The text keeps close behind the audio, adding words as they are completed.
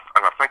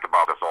and I think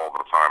about this all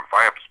the time. If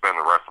I have to spend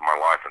the rest of my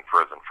life in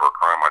prison for a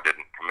crime I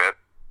didn't commit,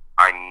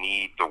 I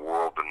need the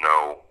world to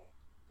know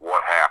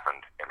what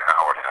happened and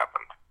how it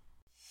happened.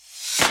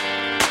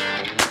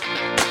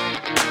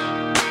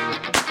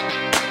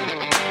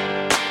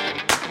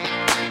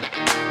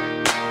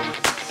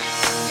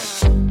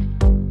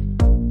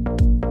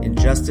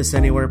 Injustice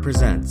Anywhere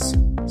presents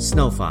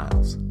Snow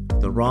Files,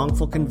 the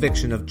wrongful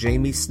conviction of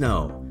Jamie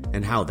Snow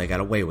and how they got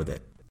away with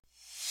it.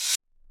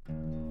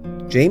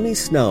 Jamie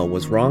Snow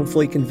was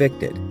wrongfully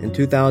convicted in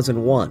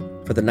 2001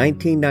 for the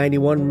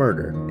 1991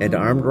 murder and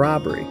armed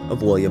robbery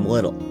of William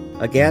Little,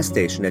 a gas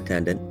station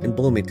attendant in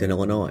Bloomington,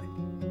 Illinois.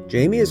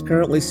 Jamie is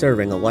currently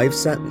serving a life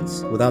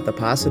sentence without the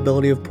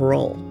possibility of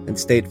parole in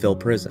Stateville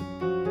Prison.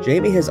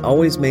 Jamie has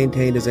always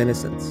maintained his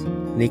innocence,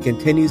 and he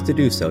continues to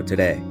do so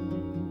today.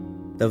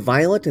 The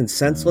violent and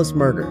senseless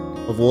murder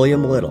of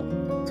William Little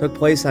took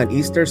place on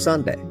Easter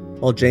Sunday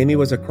while Jamie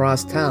was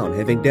across town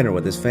having dinner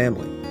with his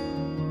family.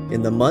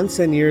 In the months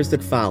and years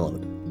that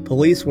followed,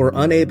 police were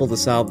unable to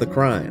solve the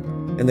crime,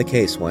 and the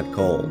case went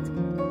cold.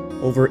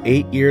 Over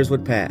 8 years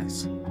would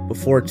pass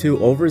before two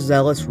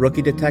overzealous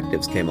rookie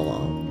detectives came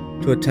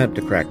along to attempt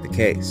to crack the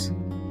case.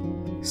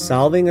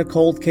 Solving a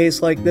cold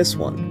case like this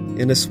one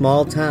in a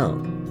small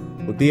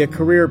town would be a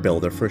career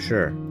builder for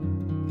sure.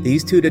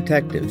 These two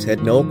detectives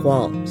had no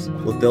qualms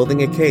with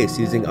building a case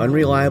using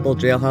unreliable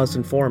jailhouse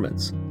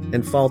informants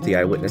and faulty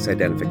eyewitness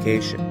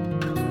identification.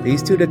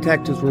 These two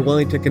detectives were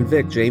willing to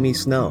convict Jamie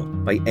Snow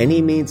by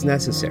any means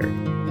necessary,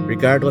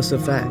 regardless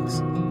of facts.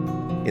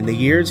 In the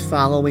years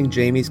following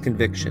Jamie's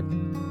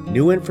conviction,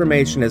 new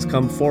information has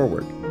come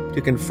forward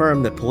to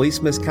confirm that police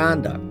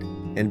misconduct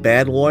and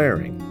bad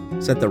lawyering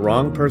sent the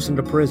wrong person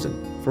to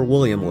prison for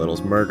William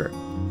Little's murder.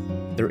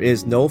 There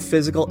is no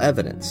physical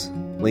evidence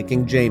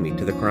linking Jamie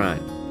to the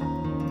crime.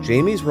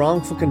 Jamie's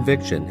wrongful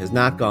conviction has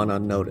not gone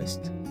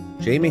unnoticed.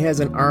 Jamie has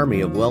an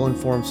army of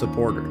well-informed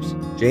supporters.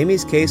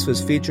 Jamie's case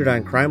was featured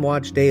on Crime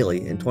Watch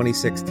Daily in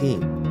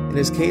 2016, and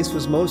his case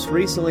was most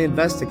recently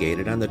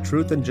investigated on the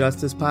Truth and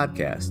Justice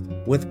podcast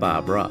with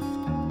Bob Ruff.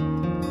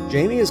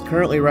 Jamie is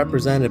currently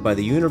represented by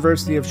the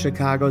University of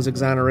Chicago's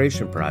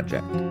Exoneration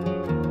Project.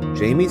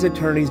 Jamie's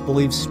attorneys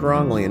believe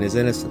strongly in his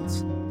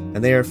innocence,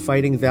 and they are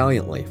fighting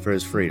valiantly for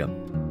his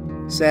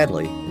freedom.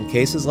 Sadly, in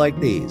cases like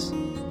these,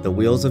 the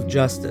wheels of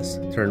justice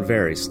turn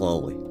very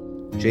slowly.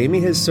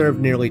 Jamie has served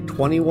nearly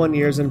 21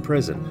 years in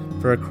prison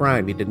for a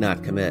crime he did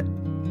not commit.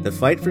 The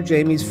fight for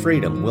Jamie's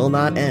freedom will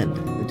not end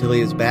until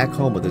he is back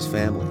home with his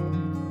family.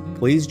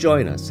 Please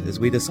join us as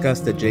we discuss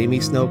the Jamie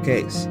Snow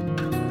case.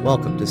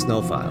 Welcome to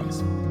Snow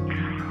Files.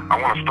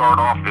 I want to start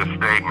off this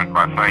statement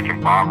by thanking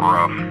Bob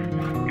Ruff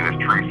and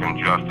his Truth and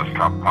Justice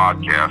Cup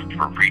podcast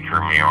for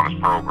featuring me on his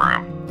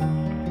program.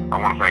 I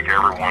want to thank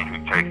everyone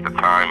who takes the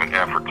time and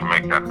effort to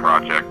make that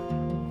project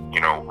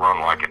run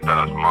like it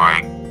does.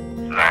 Mike,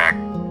 Zach,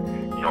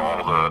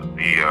 all the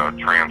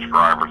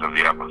transcribers of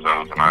the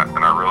episodes, and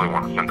I really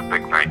want to send a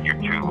big thank you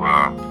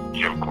to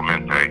Jim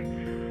Clemente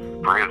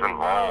for his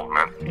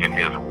involvement in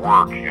his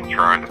work in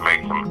trying to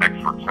make some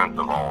expert sense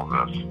of all of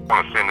this. I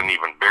want to send an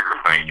even bigger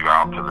thank you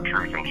out to the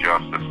Truth and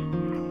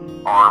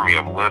Justice army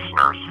of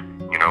listeners.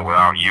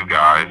 Without you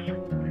guys,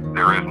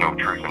 there is no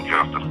Truth and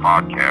Justice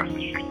podcast.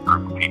 It's just a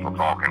group of people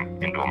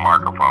talking into a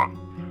microphone.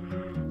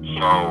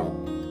 So,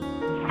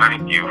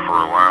 thank you for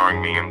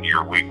allowing me into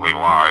your weekly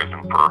lives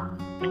and for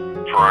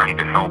trying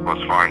to help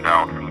us find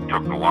out who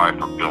took the life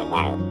of Bill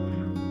Little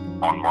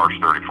on March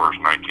 31st,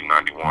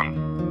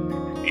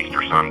 1991,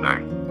 Easter Sunday.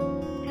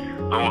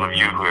 Those of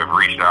you who have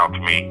reached out to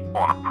me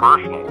on a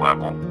personal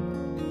level,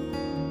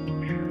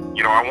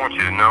 I want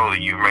you to know that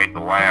you've made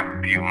the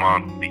last few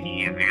months the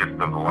easiest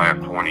of the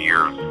last 20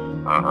 years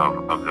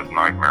of this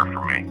nightmare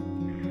for me.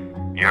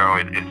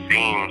 It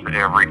seems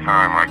every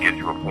time I get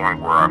to a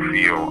point where I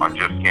feel I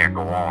just can't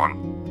go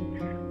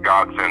on,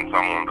 God sends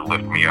someone to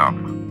lift me up.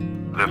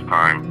 This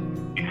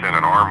time, He sent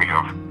an army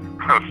of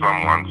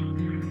someone's,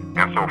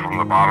 and so from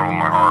the bottom of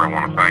my heart, I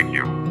want to thank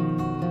you.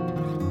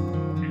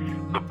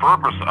 The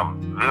purpose of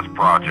this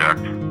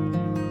project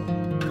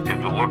is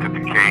to look at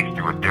the case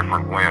through a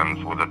different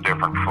lens with a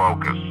different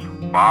focus.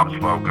 Bob's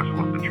focus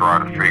was to try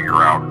to figure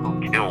out who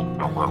killed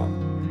Bill Little.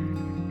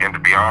 And to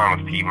be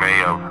honest, he may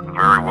have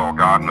very well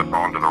gotten us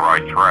onto the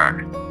right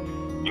track.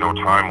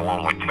 Time will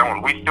only tell,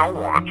 and we still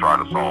want to try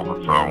to solve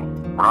it, so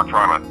we're not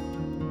trying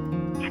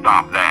to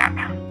stop that,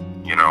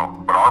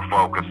 but our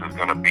focus is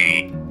going to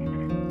be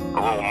a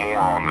little more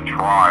on the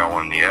trial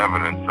and the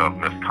evidence of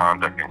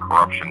misconduct and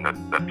corruption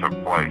that took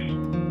place.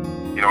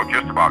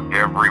 Just about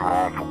every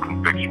wrongful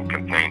conviction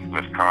contains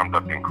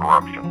misconduct and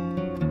corruption.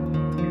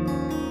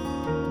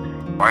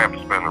 If I have to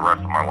spend the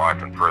rest of my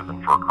life in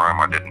prison for a crime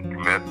I didn't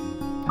commit,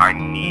 I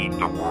need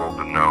the world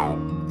to know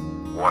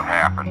what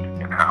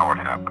happened and how it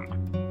happened.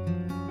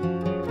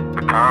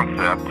 The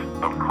concept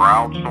of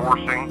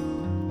crowdsourcing,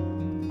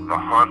 the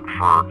hunt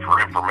for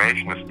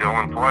information is still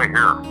in play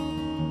here.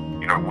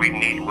 We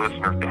need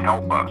listeners to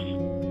help us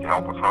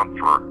hunt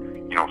for,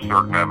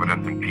 certain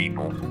evidence and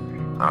people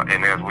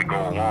And as we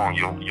go along,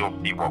 you'll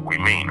see what we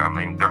mean. I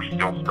mean, there's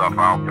still stuff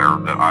out there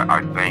that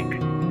I think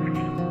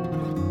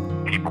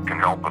people can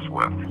help us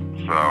with.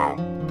 So,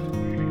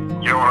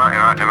 and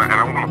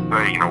I want to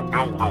say,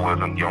 Bill Little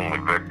isn't the only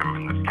victim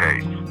in this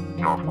case.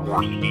 Of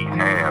course, he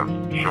has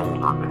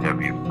shouldered the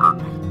heaviest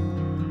burden.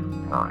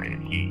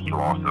 He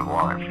lost his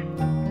life.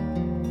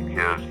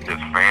 His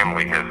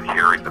family has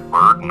carried the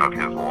burden of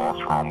his loss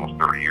for almost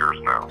 30 years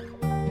now.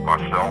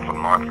 Myself and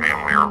my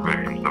family are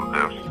victims of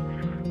this.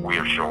 We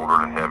have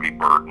shouldered a heavy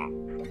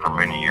burden for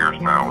many years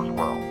now as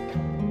well.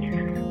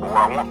 But what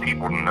I want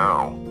people to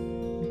know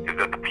is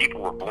that the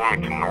people of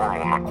Bloomington,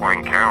 Normal, and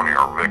McLean County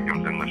are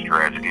victims in this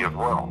tragedy as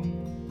well.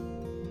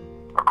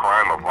 A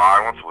crime of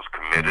violence was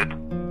committed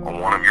on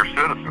one of your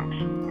citizens.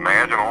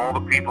 Imagine all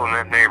the people in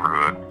that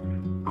neighborhood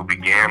who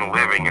began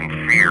living in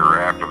fear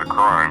after the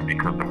crime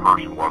because the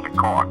person wasn't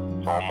caught.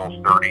 It's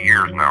almost 30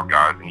 years now,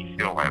 guys, and he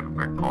still hasn't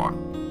been caught.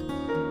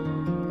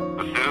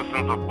 The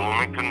citizens of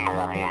Bloomington,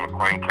 Normal, and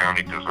McLean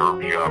County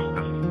deserve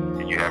justice,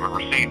 and you haven't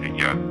received it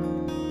yet.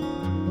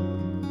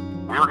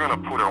 We're going to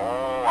put it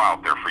all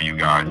out there for you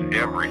guys,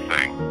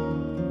 everything.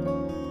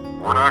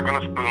 We're not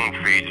going to spoon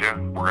feed you.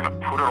 We're going to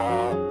put it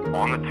all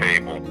on the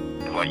table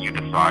and let you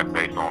decide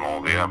based on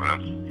all the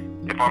evidence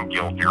if I'm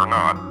guilty or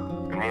not.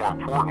 And more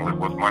importantly,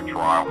 was my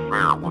trial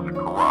fair? Was it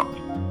corrupt?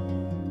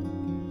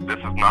 This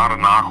is not a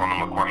knock on the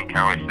McLean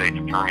County State's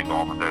Attorney's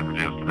Office as it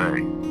is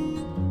today,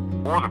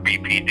 or the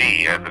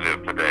BPD as it is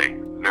today.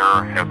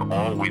 There has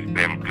always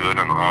been good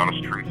and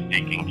honest,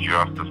 truth-seeking,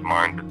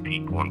 justice-minded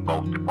people in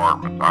both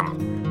departments.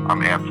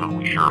 I'm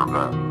absolutely sure of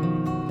that.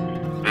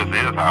 This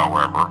is,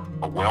 however,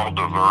 a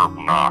well-deserved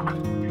knock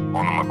on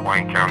the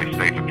McLean County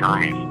State's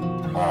Attorney's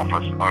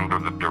Office under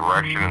the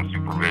direction and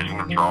supervision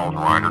of Charles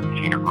Reiner and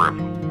Tina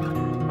Griffin,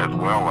 as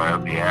well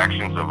as the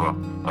actions of a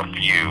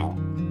few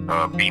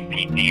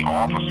BPD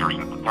officers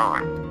at the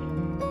time.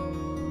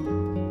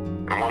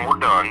 And when we're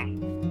done,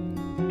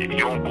 if you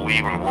don't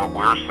believe in what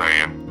we're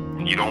saying,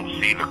 and you don't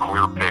see the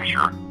clear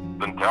picture,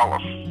 then tell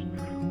us.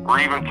 Or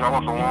even tell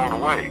us along the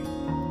way,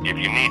 if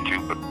you need to,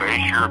 but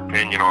base your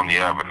opinion on the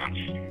evidence,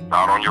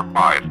 not on your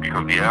bias,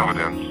 because the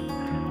evidence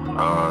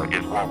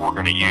is what we're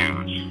going to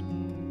use.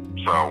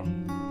 So,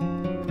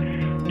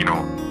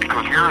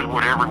 because here's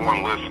what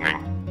everyone listening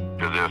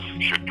to this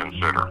should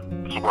consider.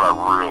 This is what I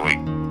really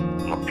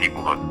want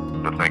people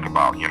to think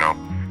about. You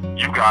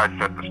guys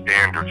set the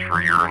standards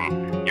for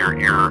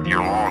your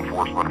law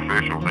enforcement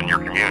officials in your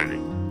community.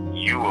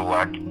 You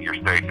elect your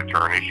state's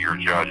attorneys, your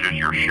judges,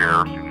 your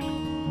sheriffs, whose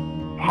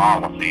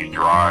policies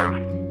drive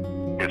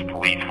his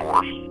police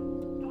force.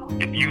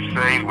 If you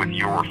say with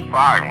your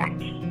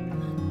silence,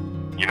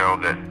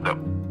 that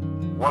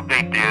what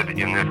they did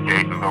in this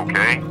case is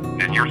okay,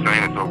 then you're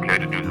saying it's okay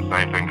to do the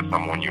same thing to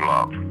someone you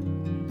love.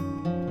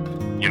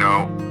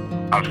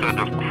 I've said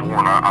this before,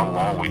 and I will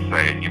always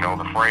say it,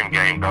 the frame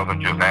game doesn't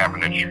just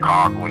happen in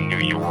Chicago and New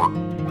York,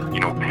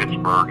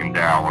 Pittsburgh and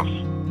Dallas.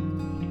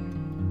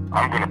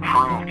 I'm going to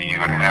prove to you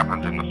it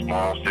happens in the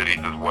small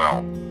cities as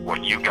well.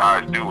 What you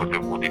guys do with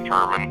it will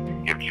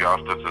determine if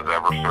justice is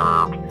ever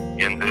served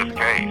in this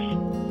case.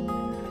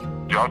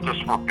 Justice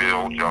for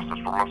Bill, justice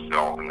for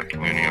myself, and the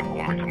community of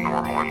Bloomington,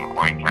 Normal, and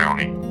McLean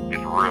County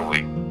is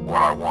really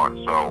what I want.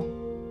 So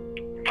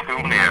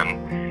tune in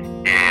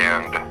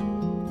and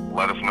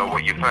let us know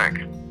what you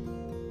think.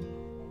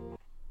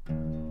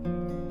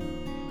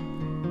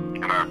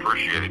 And I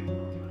appreciate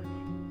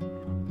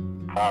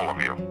all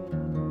of you.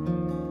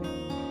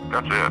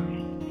 That's it.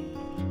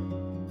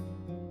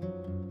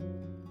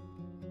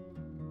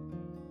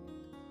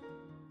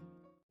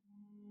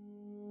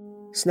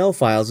 Snow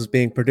Files is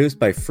being produced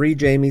by Free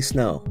Jamie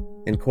Snow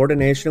in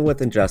coordination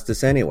with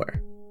Injustice Anywhere.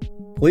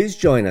 Please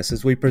join us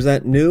as we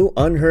present new,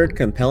 unheard,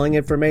 compelling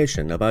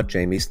information about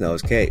Jamie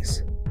Snow's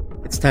case.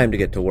 It's time to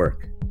get to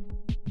work.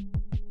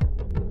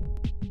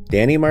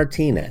 Danny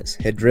Martinez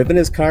had driven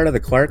his car to the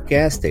Clark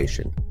gas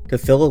station to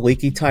fill a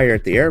leaky tire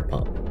at the air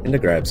pump and to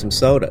grab some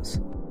sodas.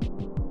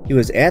 He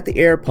was at the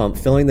air pump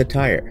filling the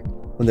tire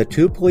when the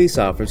two police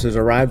officers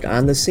arrived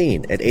on the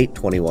scene at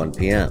 8:21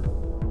 p.m.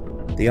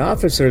 The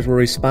officers were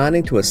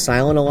responding to a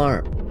silent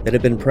alarm that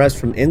had been pressed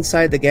from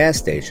inside the gas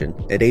station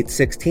at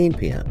 8:16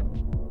 p.m.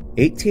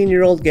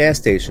 18-year-old gas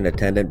station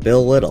attendant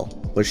Bill Little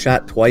was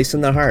shot twice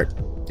in the heart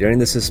during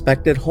the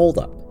suspected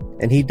holdup,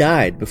 and he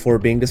died before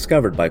being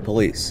discovered by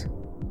police.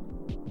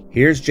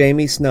 Here's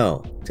Jamie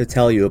Snow to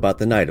tell you about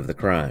the night of the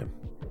crime.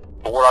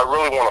 But what I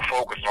really want to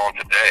focus on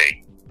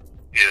today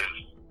is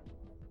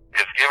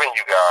giving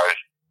you guys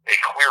a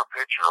clear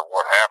picture of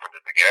what happened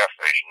at the gas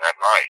station that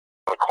night.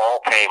 The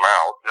call came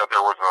out that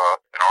there was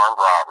an armed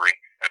robbery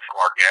at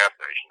Clark gas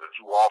station. The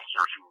two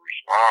officers who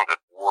responded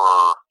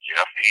were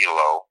Jeff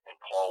Elo and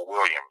Paul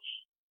Williams.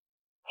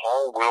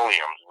 Paul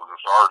Williams was a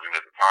sergeant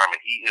at the time,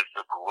 and he is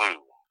the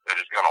glue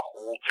that is going to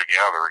hold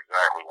together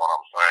exactly what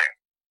I'm saying.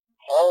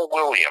 Paul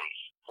Williams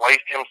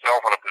placed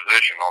himself in a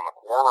position on the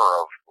corner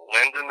of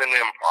Linden and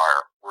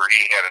Empire where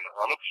he had an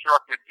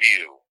unobstructed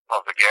view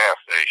of the gas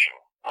station.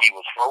 He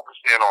was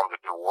focused in on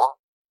the door,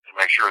 to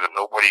make sure that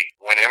nobody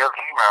went in or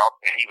came out,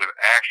 and he was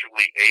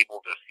actually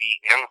able to see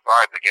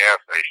inside the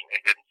gas station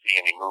and didn't see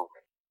any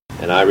movement.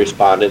 And I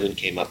responded and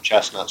came up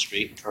Chestnut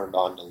Street and turned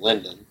on to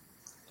Linden,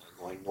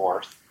 going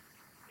north,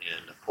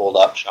 and pulled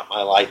up, shut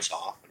my lights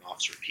off, and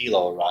Officer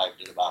Pilo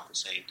arrived at about the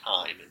same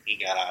time, and he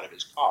got out of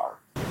his car.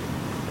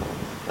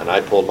 And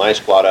I pulled my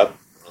squad up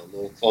a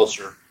little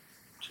closer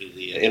to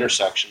the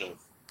intersection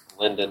of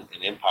Linden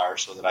and Empire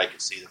so that I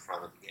could see the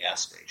front of the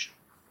gas station.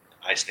 And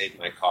I stayed in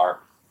my car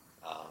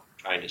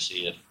trying to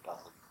see if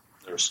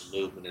there was some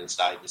movement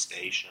inside the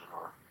station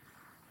or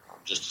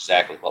just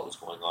exactly what was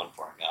going on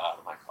before I got out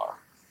of my car.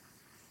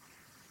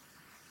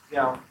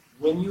 Now,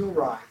 when you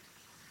arrived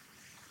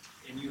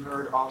and you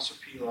heard Officer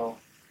Pilo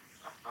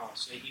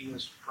say he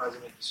was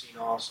present at the scene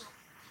also,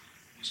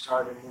 you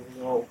started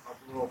moving up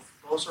a little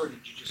closer, or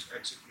did you just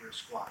exit your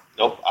squad?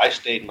 Nope, I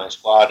stayed in my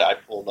squad. I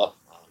pulled up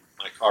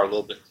my car a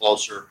little bit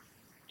closer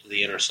to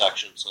the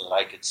intersection so that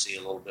I could see a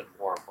little bit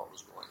more of what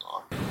was going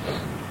on.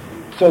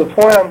 So the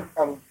point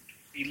I'm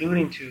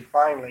alluding to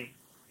finally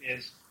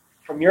is,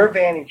 from your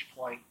vantage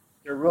point,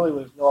 there really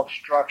was no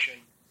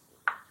obstruction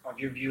of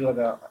your view of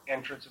the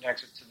entrance and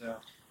exit to the...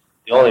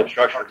 The only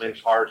obstruction had been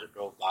cars that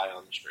drove by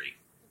on the street,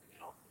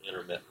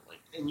 intermittently.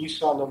 And you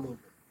saw no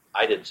movement?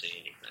 I didn't see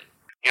anything.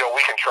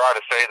 We can try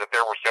to say that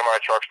there were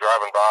semi-trucks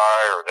driving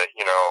by, or that,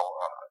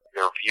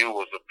 their view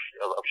was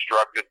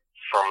obstructed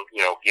from,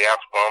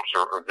 gas pumps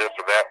or this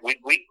or that. We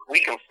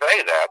can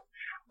say that,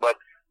 but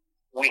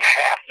we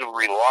have to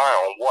rely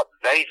on what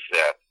they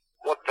said.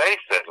 What they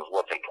said is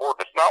what's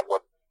important. It's not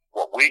what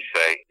we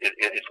say.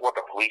 It's what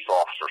the police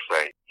officer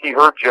say. He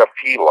heard Jeff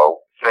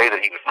Pilo say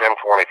that he was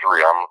 1023.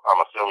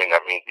 I'm assuming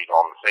that means he's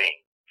on the scene.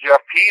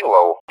 Jeff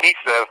Pilo, he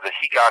says that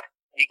he got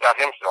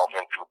himself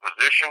into a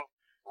position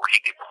where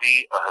he could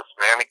see a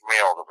Hispanic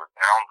male that was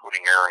down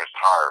putting air in his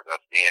tires.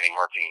 That's Danny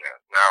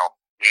Martinez. Now,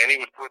 Danny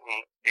was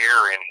putting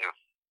air in his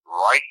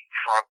right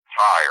front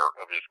tire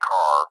of his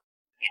car.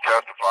 He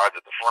testified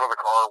that the front of the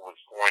car was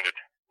pointed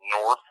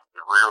north,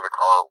 the rear of the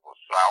car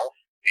was south.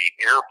 The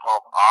air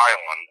pump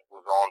island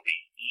was on the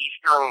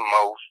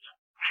easternmost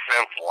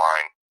fence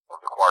line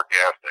of the Clark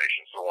gas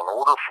station. So in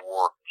order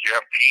for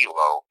Jeff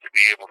Pilo to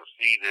be able to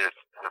see this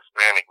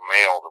Hispanic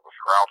male that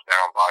was crouched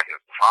down by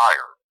his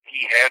tire,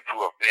 he had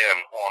to have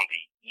been on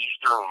the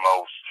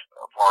easternmost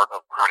part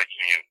of Credit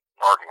Union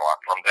parking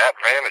lot. From that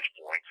vantage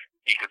point,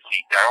 he could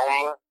see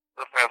down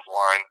the fence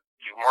line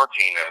to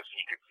Martinez.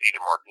 He could see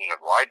the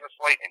Martinez license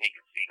plate, and he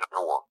could see the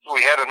door. So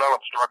he had an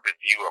unobstructed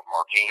view of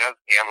Martinez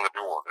and the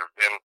door. There's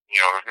been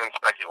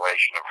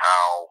speculation of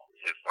how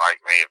his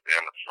sight may have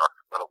been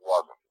obstructed, but it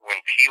wasn't.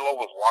 When Pilo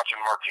was watching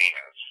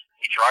Martinez,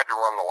 he tried to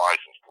run the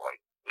license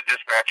plate. The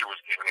dispatcher was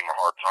giving him a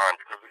hard time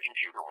because the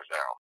computer was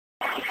down.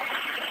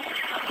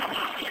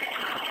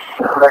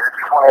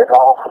 Negative 28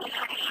 Golf.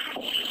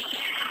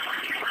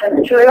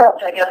 And I'll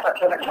take us up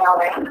to the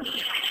county.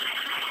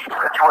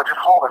 Could you just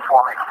hold it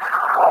for me?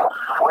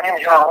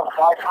 Waiting on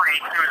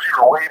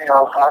 5320. Waiting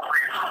on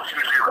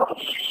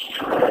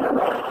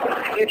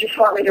 5320. You just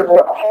want me to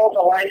hold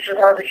the line for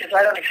her because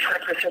I don't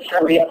expect this is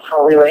going to be up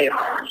for relay. Yeah,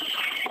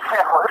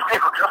 well, this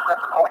vehicle just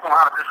left the parking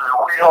lot. This is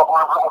way up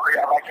on the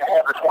I'd like to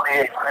have the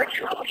 28. Thank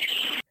you.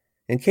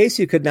 In case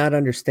you could not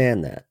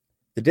understand that,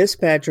 the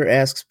dispatcher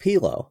asks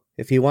Pilo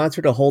if he wants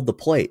her to hold the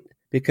plate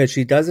because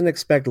she doesn't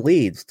expect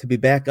leads to be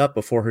back up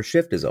before her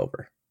shift is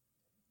over.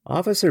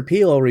 Officer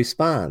Pilo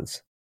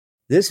responds,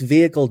 "This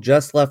vehicle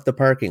just left the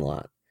parking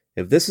lot.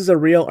 If this is a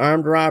real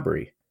armed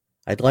robbery,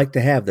 I'd like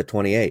to have the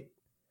 28.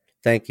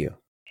 Thank you."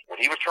 When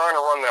he was trying to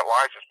run that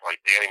license plate,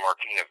 Danny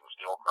Martinez was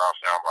still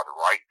crouched down by the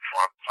right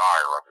front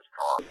tire of his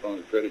car. From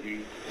the credit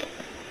union,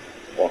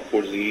 walked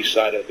towards the east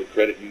side of the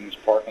credit union's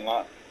parking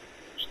lot,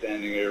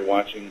 standing there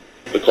watching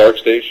the Clark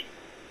station.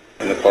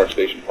 And the Clark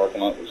station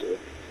parking lot was an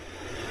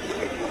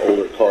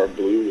older car,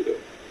 blue, with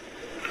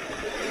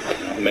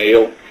a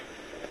male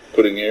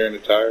putting air in the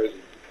tires.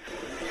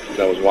 As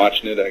I was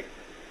watching it, I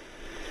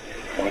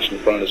watched in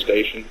front of the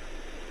station.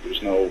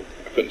 I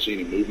couldn't see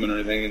any movement or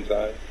anything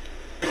inside.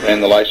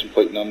 And the license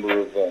plate number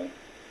of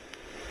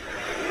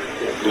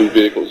blue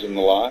vehicles in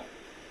the lot.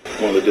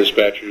 One of the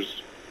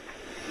dispatchers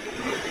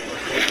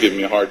was giving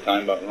me a hard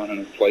time about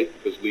running a plate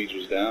because leads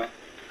was down.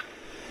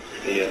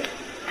 The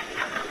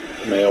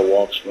male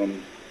walks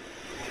from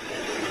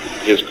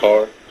his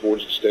car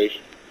towards the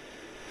station.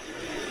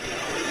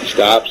 He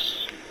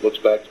stops, looks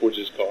back towards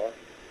his car,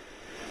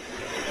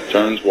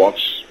 turns,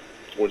 walks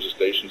towards the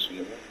station some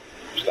more,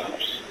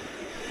 stops,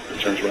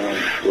 turns around,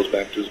 goes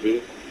back to his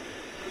vehicle.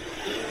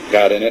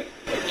 Got in it.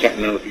 I can't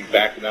remember if he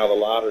backed it out of the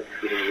lot or if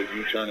he did a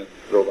U-turn and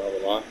drove out of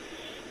the lot.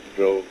 He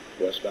drove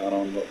westbound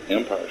on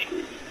Empire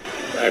Street.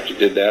 After he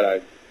did that,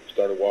 I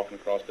started walking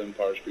across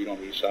Empire Street on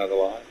the east side of the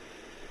lot.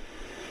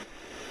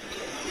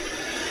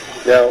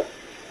 Now,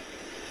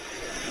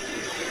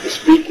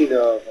 speaking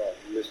of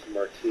Mr.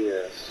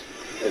 Martinez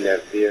and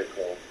that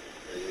vehicle,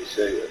 and you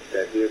say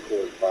that vehicle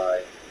was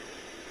by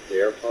the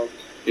air pumps?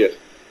 Yes.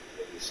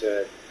 And you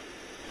said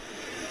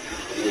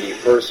when you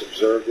first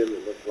observed him,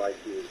 it looked like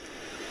he was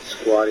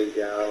squatting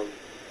down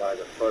by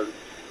the front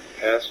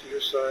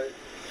passenger side?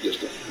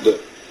 Just the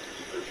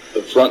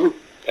front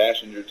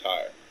passenger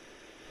tire.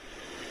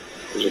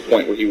 There's a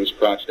point where he was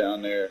crouched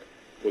down there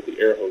with the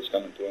air hose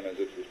coming to him as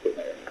if he was putting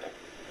air in it.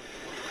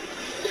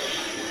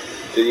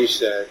 Then you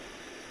said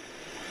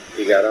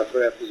he got up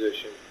from that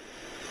position,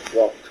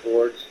 walked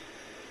towards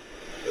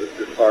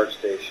the Clark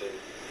Station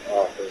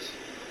office,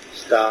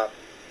 stopped,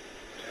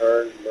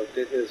 turned, looked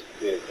at his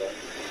vehicle,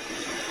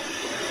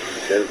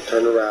 then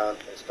turned around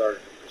and started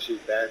to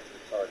proceed back to the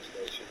Clark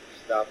Station.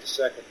 Stopped the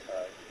second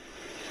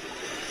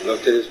time,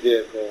 looked at his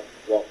vehicle,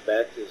 walked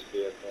back to his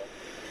vehicle,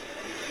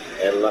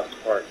 and left the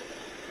parking lot.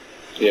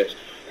 Yes.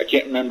 I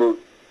can't remember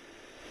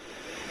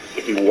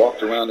if he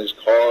walked around his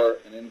car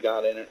and then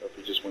got in it, or if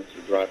he just went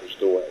through the driver's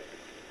door.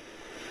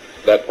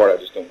 That part I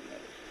just don't remember.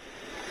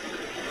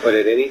 But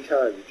at any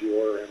time, did you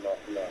order him off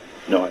the lot?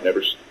 No,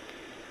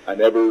 I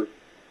never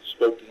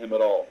spoke to him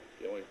at all.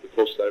 The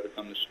closest I ever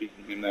come to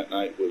speaking to him that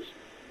night was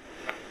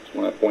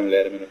when I pointed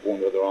at him and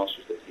informed the other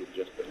officers that he had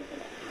just been in the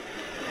lot.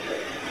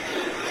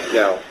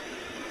 Now,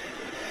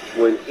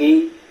 when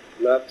he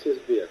left his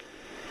vehicle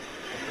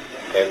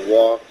and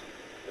walked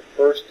the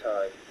first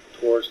time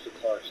towards the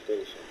Clark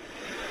Station,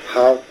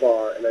 how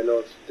far, and I know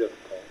it's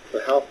difficult,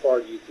 but how far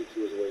do you think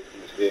he was away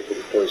from his vehicle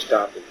before he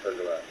stopped and turned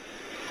around?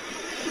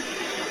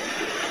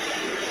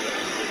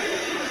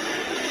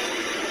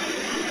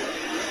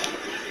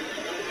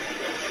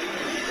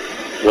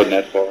 Wasn't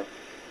that far.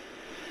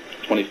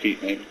 20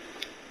 feet maybe.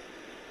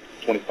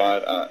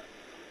 25. I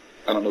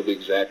don't know the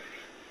exact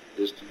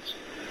distance.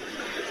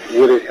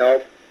 Would it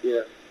help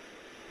if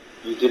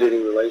you did it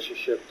in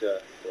relationship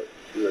to what,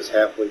 he was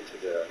halfway to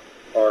the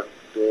park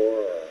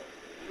door, or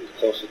he was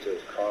closer to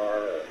his car?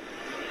 Or?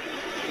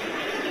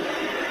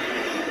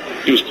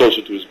 He was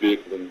closer to his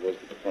vehicle than he was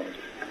to the front of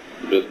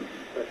the business.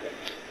 Okay.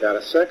 Now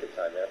the second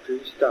time, after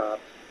he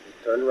stopped, he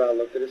turned around,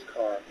 looked at his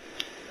car,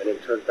 and then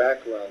turned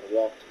back around and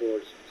walked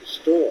towards the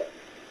store.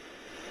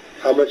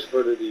 How much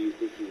further do you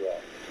think he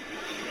walked?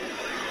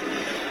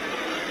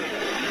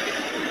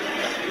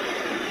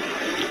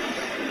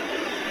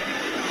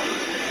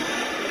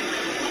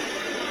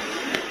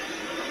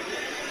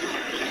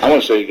 I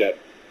want to say he got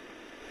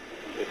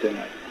within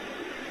like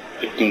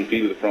 15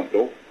 feet of the front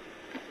door.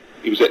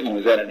 He was at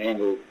an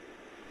angle.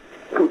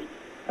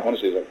 I want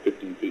to say it was like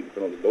 15 feet in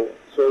front of the door.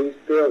 So he's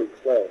fairly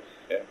close.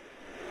 Yeah.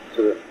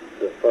 To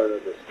the front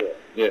of the store.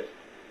 Yes.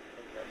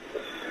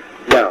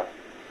 Now,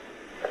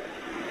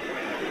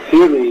 he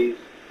leaves.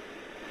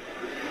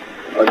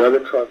 Another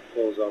truck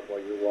pulls up while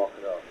you're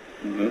walking up.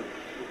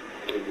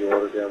 Mm-hmm. And you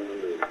order them to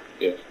leave.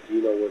 Yes. Do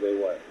you know where they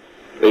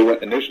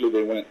went? Initially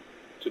they went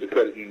to the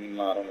credit union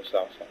lot on the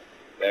south side.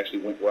 They actually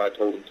went where I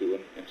told them to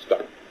and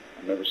stopped.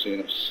 I remember seeing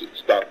them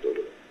stopped over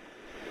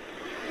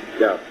there.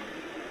 Now,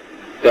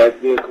 that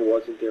vehicle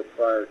wasn't there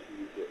prior to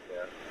you getting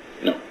there.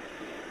 No.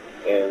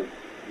 And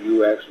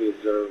you actually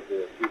observed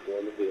the people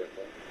in the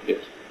vehicle.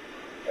 Yes.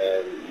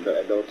 And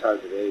at no time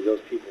did any of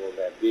those people in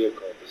that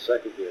vehicle, the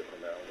second vehicle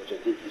now, which I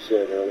think you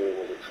said earlier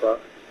was a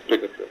truck.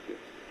 Pickup truck, yes.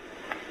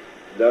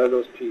 None of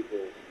those people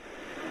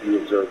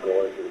you observed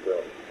go into the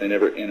building. They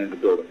never entered the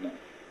building, no.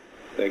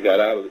 They got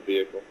out of the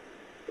vehicle,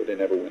 but they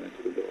never went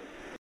into the building.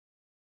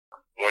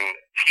 When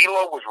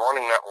Tilo was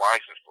running that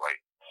license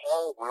plate,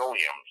 Paul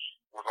Williams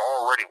was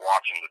already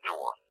watching the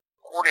door.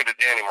 According to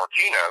Danny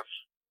Martinez,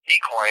 he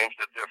claims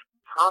that this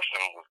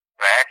person was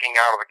backing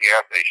out of the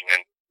gas station.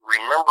 And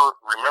remember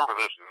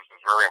this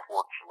is very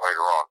important for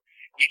later on.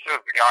 He says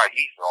the guy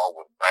he saw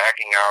was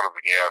backing out of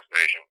the gas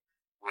station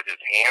with his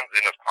hands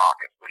in his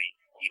pockets, but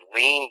he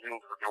leans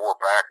into the door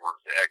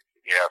backwards to exit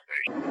the gas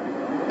station.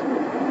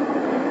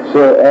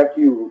 So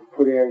after you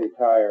put air in your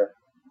tire,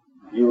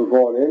 you were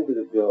going into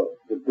the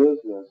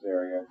business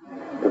area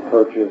to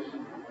purchase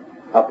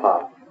a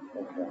pop.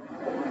 Okay.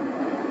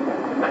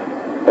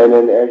 And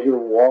then as you're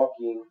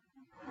walking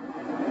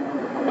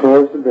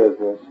towards the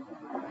business,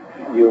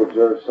 you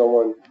observe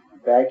someone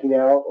backing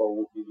out,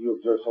 or did you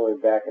observe someone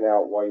backing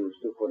out while you were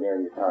still putting air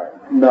in your tire?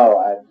 No,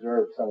 I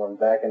observed someone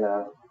backing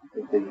out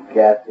at the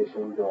gas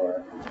station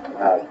door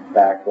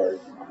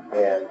backwards,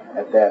 and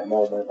at that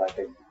moment, like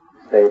I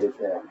stated,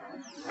 that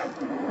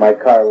my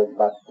car was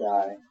about to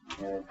die,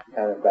 and it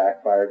kind of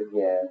backfired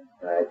again,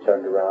 and I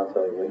turned around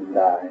so it wouldn't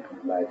die.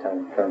 By the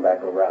time I turned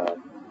back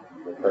around,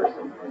 the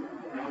person.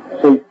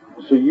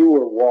 So you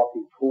were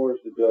walking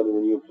towards the building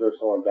when you observed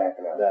someone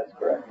backing out? That's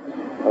correct.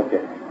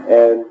 Okay.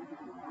 And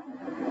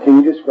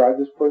can you describe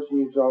this person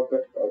you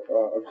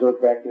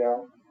observed backing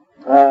out?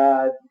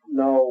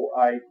 No,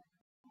 I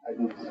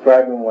can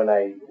describe him when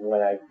I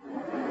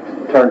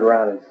turned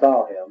around and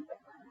saw him.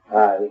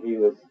 He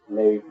was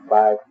maybe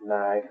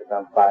 5'9", because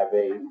I'm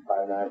 5'8",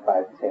 5'9",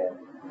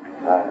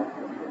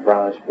 5'10".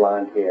 Brownish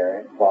blonde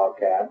hair, ball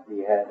cap.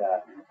 He had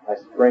a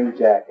spring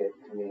jacket,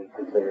 to me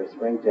considered a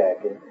spring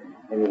jacket,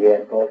 and he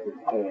had both his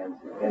hands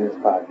in his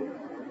pockets.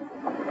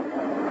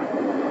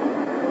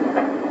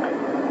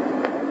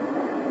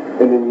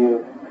 And then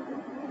you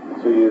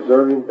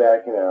observe him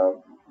backing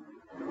out.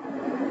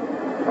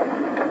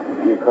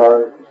 Your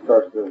car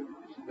starts to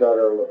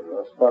sputter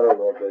a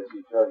little bit, so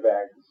you turn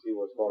back to see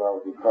what's going on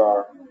with your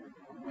car.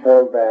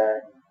 Turn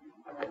back,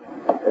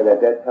 and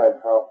at that time,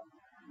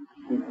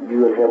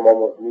 you and him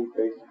almost meet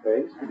face to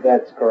face?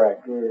 That's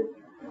correct.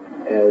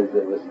 As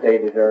it was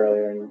stated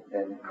earlier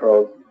in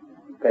Crow's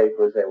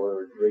papers, that we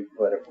were 3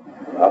 foot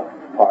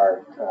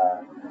apart,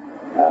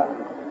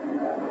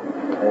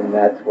 and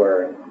that's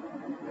where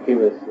he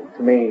was.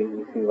 To me,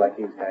 he seemed like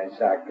he was kind of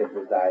shocked because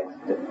his eyes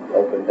just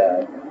opened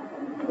up,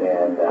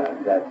 and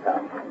that's how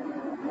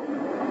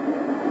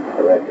I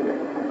recognize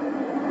it.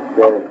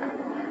 Then,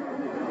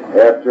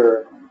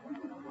 after,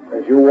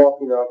 as you're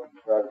walking up,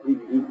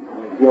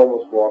 he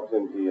almost walks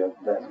into you.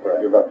 That's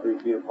correct. You're about 3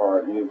 feet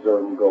apart, and you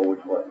observe him go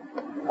which way?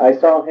 I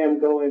saw him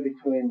go in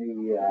between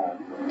the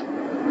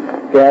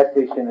gas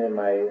station and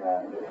my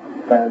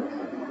fence,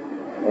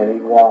 and he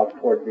walked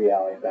towards the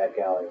alley, back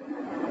alley.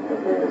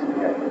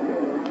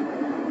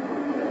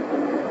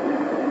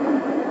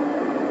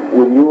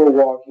 When you were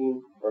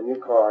walking from your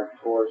car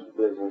towards the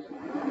business,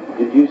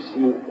 did you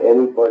see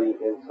anybody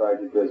inside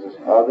the business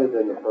other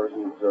than the person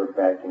you observed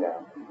backing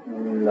out?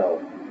 No.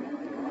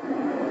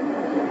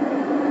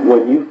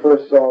 When you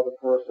first saw the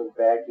person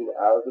backing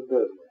out of the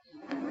business,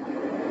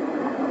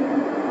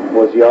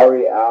 was he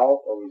already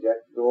out, or was he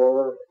at the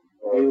door?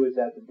 He was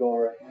at the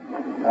door,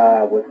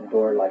 with the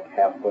door like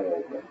halfway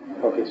open.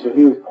 Okay, so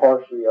he was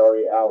partially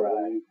already out Right.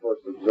 when you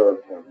first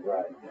observed him.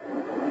 Right.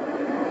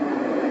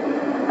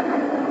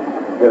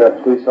 Then a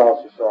police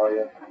officer saw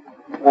you?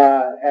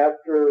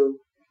 After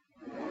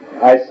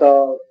I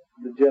saw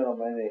the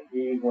gentleman, and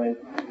he went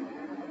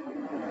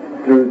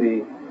through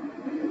the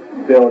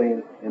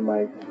building in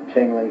my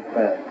chain link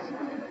fence,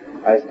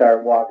 I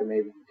started walking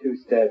maybe 2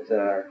 steps,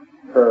 and I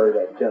heard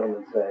a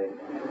gentleman say,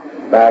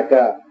 "Back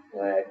up."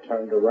 And I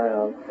turned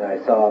around, and I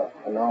saw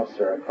an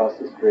officer across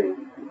the street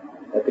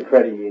at the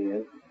credit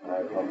union.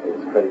 I don't know if it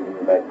was credit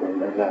union back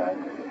then or not.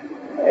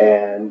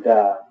 And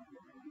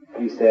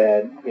he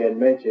said, he had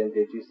mentioned,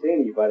 "Did you see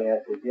anybody?"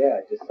 I said, "Yeah,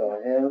 I just saw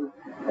him,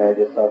 and I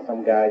just saw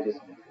some guy just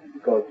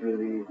go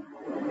through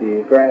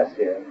the grass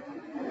here."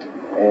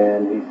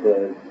 And he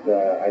says,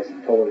 I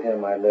told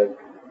him I lived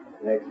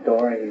next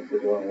door, and he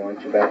said, "Well, why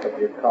don't you back up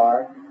your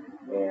car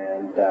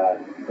and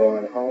go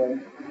on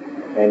home?"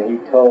 And he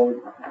told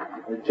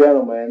the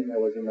gentleman that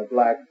was in the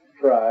black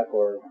truck,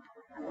 or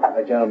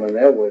a gentleman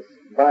that was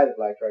by the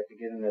black truck, to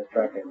get in his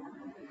truck and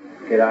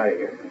get out of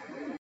here.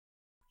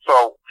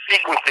 So,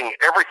 sequencing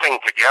everything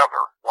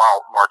together,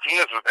 while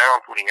Martinez was down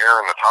putting air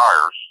in the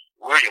tires,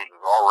 Williams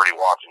is already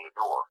watching the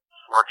door.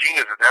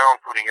 Martinez is down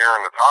putting air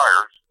in the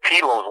tires,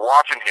 Pilo's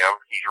watching him,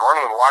 he's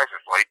running the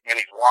license plate, and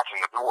he's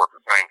watching the door at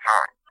the same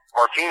time.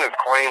 Martinez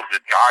claims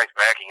that guy's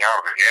backing out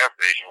of the gas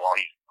station while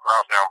he's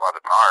crouched down by the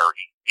tire.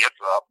 He gets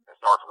up and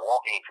starts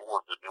walking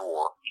towards the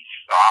door. He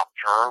stopped,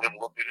 turned, and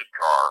looked at his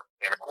car,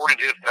 and according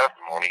to his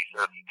testimony, he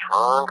says he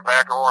turned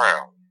back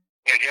around.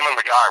 And him and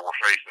the guy were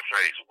face to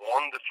face,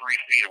 1 to 3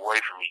 feet away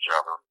from each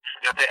other.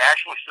 Yet they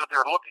actually stood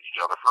there and looked at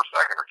each other for a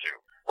second or two.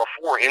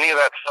 Before any of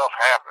that stuff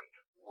happened,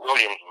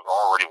 Williams was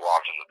already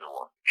watching the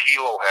door.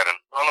 Kilo had an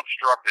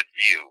unobstructed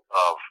view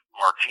of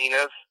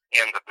Martinez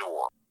and the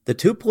door. The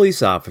 2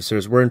 police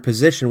officers were in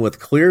position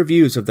with clear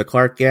views of the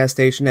Clark gas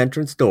station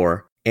entrance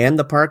door and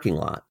the parking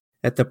lot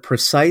at the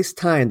precise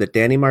time that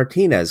Danny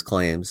Martinez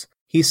claims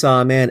he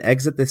saw a man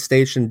exit the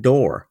station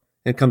door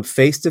and come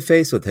face to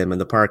face with him in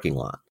the parking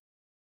lot.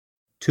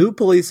 2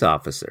 police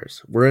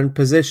officers were in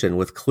position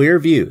with clear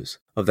views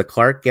of the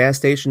Clark gas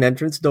station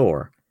entrance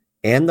door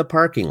and the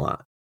parking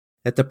lot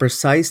at the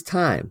precise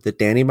time that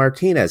Danny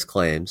Martinez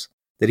claims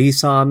that he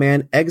saw a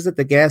man exit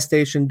the gas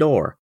station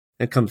door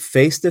and come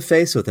face to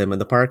face with him in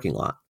the parking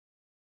lot.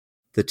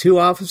 The 2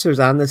 officers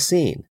on the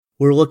scene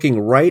were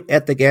looking right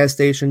at the gas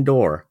station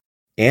door,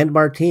 and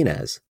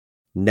Martinez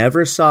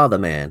never saw the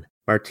man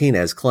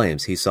Martinez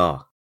claims he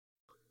saw.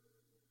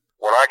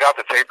 When I got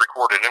the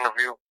tape-recorded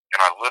interview, and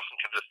I listened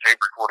to this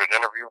tape-recorded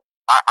interview,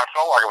 I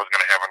felt like I was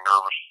going to have a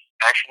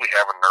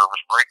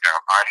nervous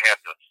breakdown. I had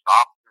to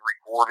stop the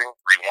recording,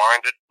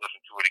 rewind it,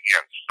 listen to it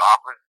again,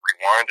 stop it,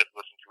 rewind it,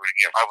 listen to it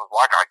again. I was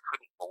like I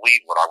couldn't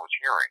believe what I was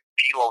hearing.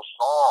 Kilo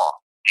saw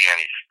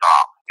Danny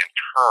stop and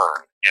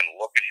turn and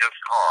look at his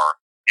car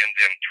and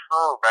then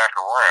turn back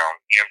around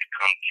and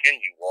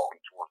continue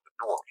walking towards the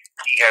door.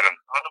 He had an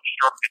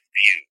unobstructed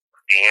view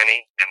of Danny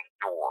and the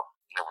door.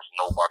 There was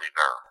nobody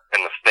there,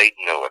 and the state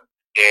knew it.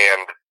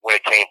 And when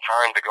it came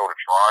time to go to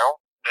trial,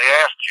 they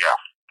asked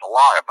Jeff to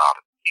lie about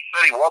it. He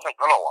said he wasn't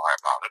going to lie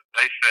about it.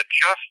 They said,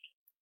 just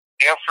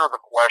answer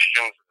the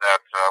questions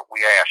that we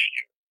asked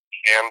you.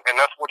 And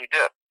that's what he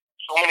did.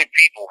 So many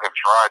people have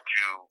tried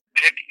to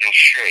pick and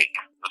shake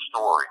the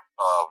story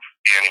of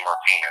Danny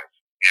Martinez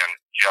and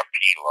Jeff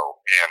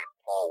Kilo and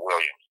Paul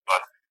Williams.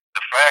 But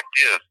the fact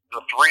is,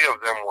 the 3 of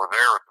them were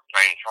there at the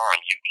same time.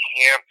 You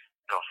can't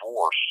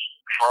divorce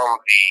from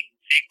the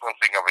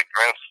sequencing of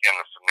events in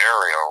the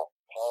scenario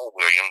Paul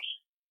Williams,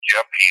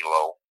 Jeff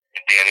Kilo,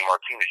 and Danny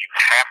Martinez. You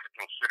have to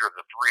consider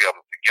the 3 of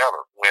them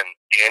together. When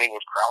Danny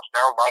was crouched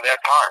down by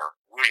that tire,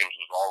 Williams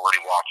was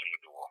already watching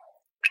the door.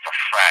 It's a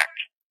fact.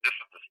 This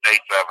is the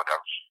state's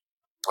evidence.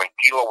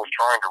 Pilo was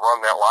trying to run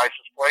that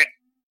license plate,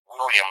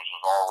 Williams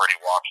was already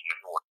watching the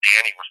door.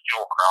 Danny was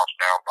still crouched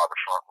down by the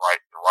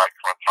right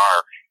front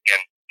tire,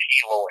 and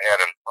Pilo had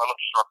an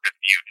unobstructed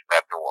view to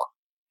that door.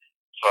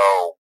 So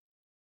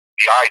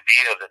the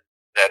idea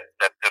that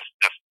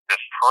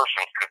this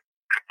person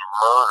could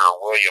murder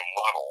William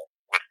Little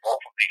with both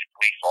of these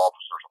police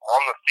officers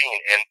on the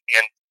scene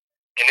and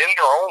in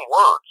their own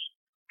words,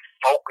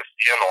 focused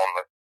in on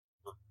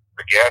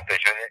the gas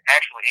station and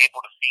actually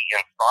able to see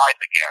inside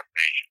the gas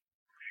station.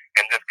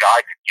 And this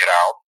guy could get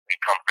out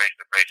and come face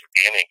to face with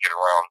Danny and get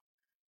around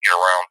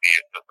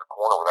the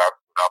corner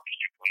without these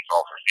two police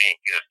officers seeing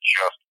is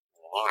just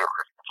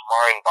ludicrous. It's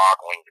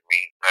mind-boggling to me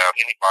that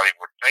anybody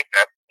would think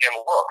that. And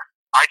look,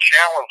 I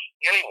challenge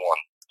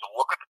anyone to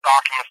look at the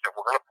documents that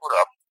we're going to put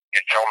up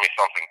and tell me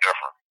something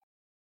different.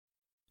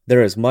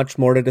 There is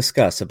much more to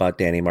discuss about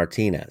Danny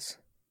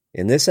Martinez.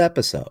 In this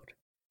episode,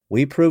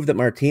 we prove that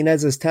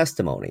Martinez's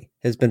testimony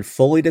has been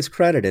fully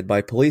discredited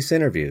by police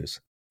interviews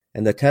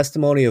and the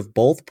testimony of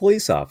both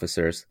police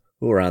officers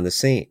who were on the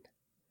scene.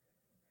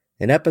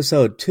 In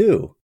episode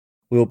 2,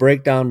 we will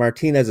break down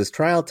Martinez's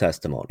trial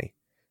testimony,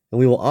 and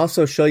we will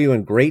also show you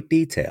in great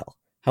detail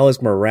how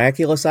his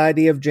miraculous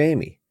ID of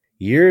Jamie,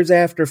 years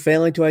after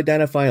failing to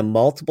identify him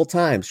multiple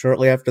times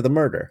shortly after the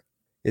murder,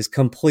 is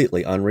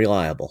completely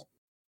unreliable.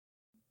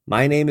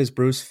 My name is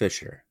Bruce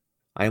Fisher.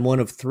 I am one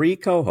of 3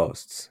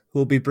 co-hosts who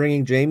will be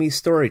bringing Jamie's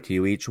story to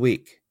you each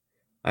week.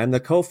 I am the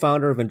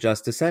co-founder of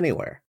Injustice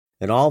Anywhere,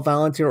 an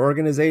all-volunteer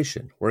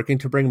organization working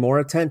to bring more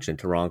attention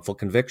to wrongful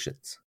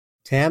convictions.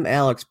 Tam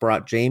Alex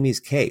brought Jamie's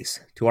case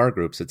to our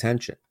group's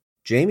attention.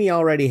 Jamie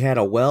already had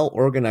a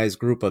well-organized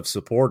group of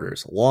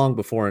supporters long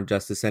before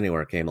Injustice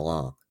Anywhere came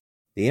along.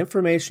 The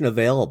information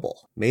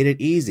available made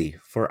it easy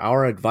for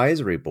our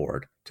advisory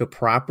board to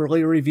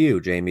properly review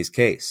Jamie's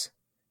case.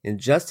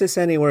 Injustice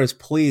Anywhere is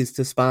pleased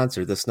to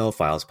sponsor the Snow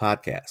Files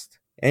podcast.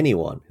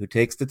 Anyone who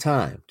takes the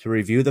time to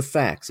review the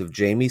facts of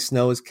Jamie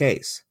Snow's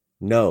case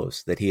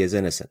knows that he is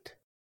innocent.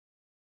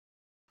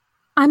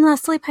 I'm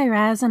Leslie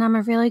Perez, and I'm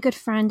a really good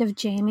friend of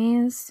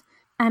Jamie's,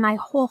 and I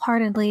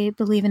wholeheartedly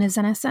believe in his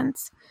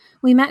innocence.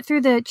 We met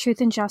through the Truth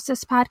and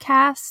Justice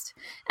podcast,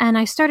 and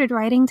I started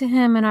writing to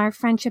him, and our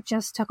friendship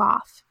just took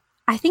off.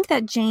 I think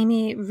that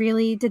Jamie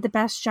really did the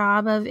best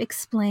job of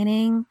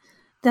explaining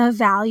the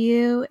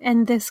value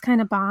in this kind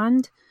of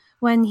bond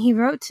when he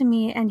wrote to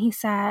me and he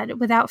said,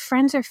 without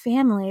friends or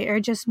family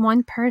or just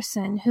one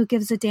person who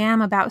gives a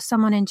damn about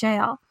someone in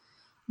jail,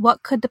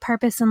 what could the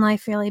purpose in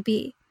life really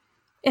be?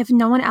 If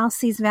no one else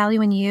sees value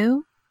in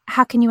you,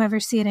 how can you ever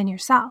see it in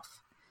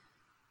yourself?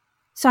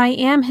 So I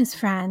am his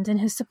friend and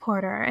his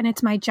supporter, and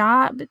it's my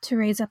job to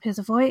raise up his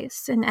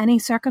voice in any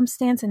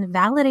circumstance and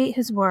validate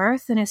his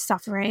worth and his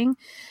suffering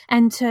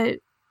and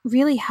to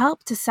really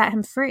help to set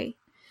him free.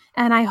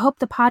 And I hope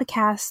the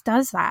podcast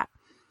does that.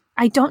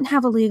 I don't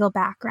have a legal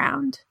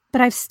background, but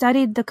I've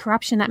studied the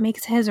corruption that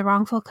makes his a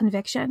wrongful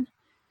conviction.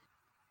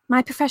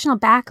 My professional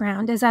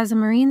background is as a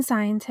marine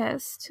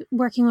scientist,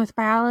 working with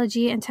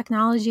biology and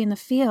technology in the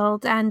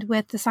field and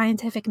with the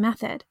scientific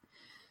method.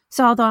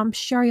 So although I'm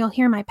sure you'll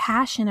hear my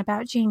passion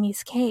about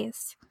Jamie's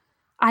case,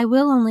 I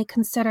will only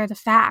consider the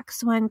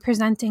facts when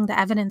presenting the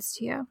evidence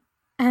to you.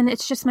 And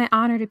it's just my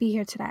honor to be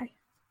here today.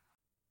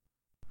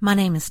 My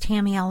name is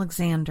Tammy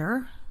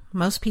Alexander.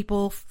 Most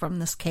people from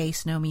this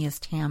case know me as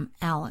Tam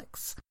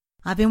Alex.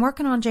 I've been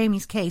working on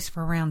Jamie's case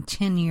for around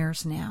 10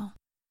 years now.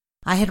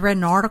 I had read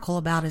an article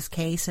about his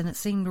case, and it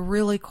seemed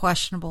really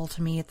questionable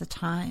to me at the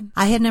time.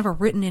 I had never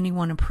written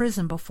anyone in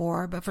prison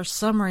before, but for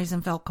some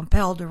reason felt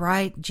compelled to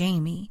write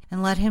Jamie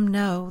and let him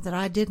know that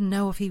I didn't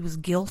know if he was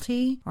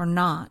guilty or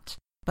not.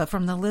 But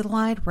from the little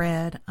I'd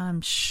read, I'm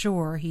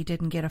sure he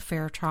didn't get a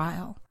fair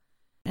trial.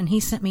 And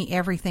he sent me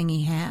everything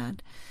he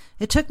had.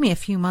 It took me a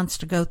few months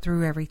to go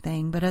through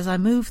everything, but as I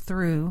moved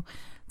through,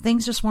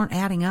 things just weren't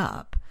adding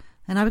up,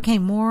 and I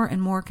became more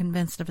and more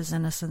convinced of his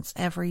innocence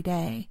every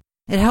day.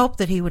 It helped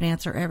that he would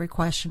answer every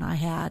question I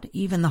had,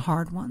 even the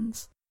hard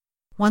ones.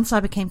 Once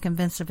I became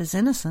convinced of his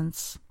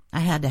innocence,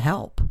 I had to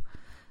help.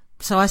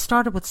 So I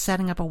started with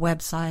setting up a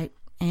website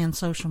and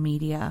social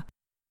media.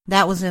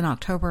 That was in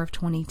October of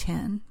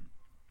 2010.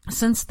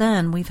 Since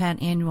then, we've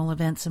had annual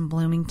events in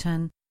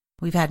Bloomington.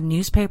 We've had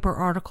newspaper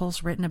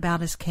articles written about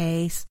his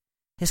case.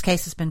 His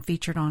case has been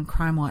featured on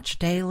Crime Watch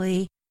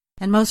Daily,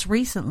 and most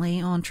recently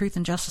on Truth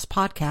and Justice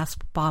podcast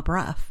with Bob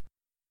Ruff.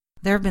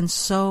 There have been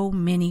so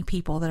many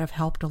people that have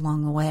helped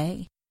along the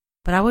way,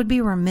 but I would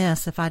be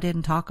remiss if I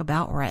didn't talk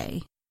about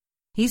Ray.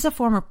 He's a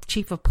former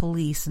chief of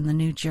police in the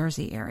New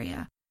Jersey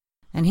area,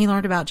 and he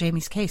learned about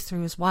Jamie's case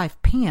through his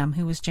wife, Pam,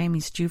 who was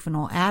Jamie's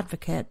juvenile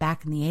advocate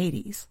back in the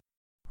 80s.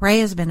 Ray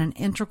has been an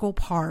integral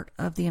part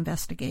of the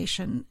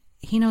investigation.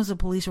 He knows the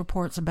police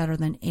reports better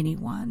than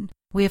anyone.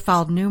 We have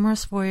filed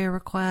numerous FOIA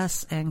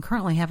requests and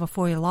currently have a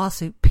FOIA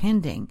lawsuit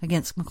pending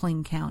against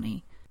McLean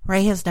County.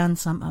 Ray has done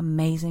some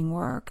amazing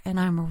work, and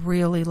I'm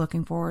really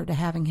looking forward to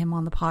having him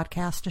on the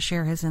podcast to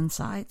share his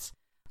insights.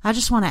 I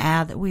just want to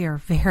add that we are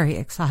very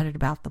excited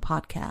about the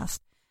podcast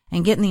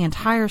and getting the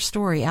entire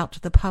story out to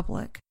the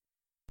public.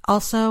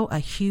 Also, a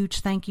huge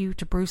thank you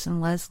to Bruce and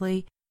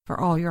Leslie for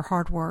all your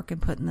hard work in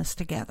putting this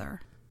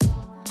together.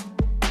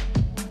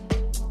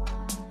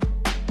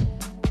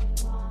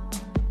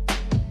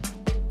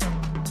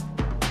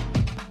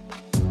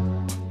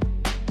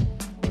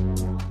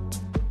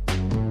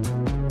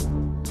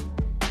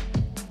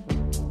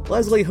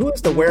 Leslie, who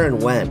is the where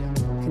and when?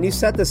 Can you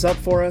set this up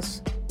for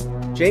us?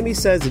 Jamie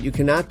says that you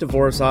cannot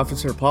divorce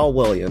Officer Paul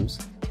Williams,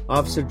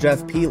 Officer Jeff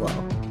Pilo,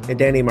 and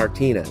Danny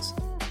Martinez.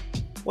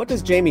 What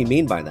does Jamie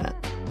mean by that?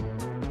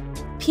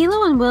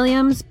 Pilo and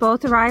Williams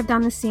both arrived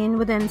on the scene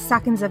within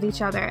seconds of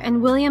each other,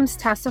 and Williams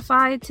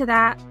testified to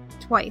that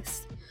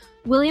twice.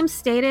 Williams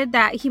stated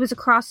that he was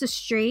across the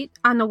street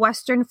on the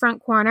western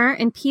front corner,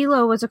 and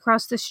Pilo was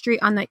across the street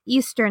on the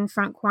eastern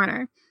front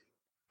corner.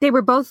 They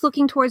were both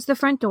looking towards the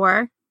front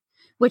door,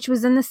 which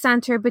was in the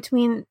center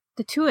between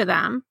the two of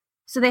them,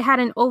 so they had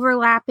an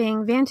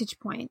overlapping vantage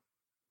point.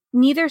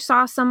 Neither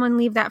saw someone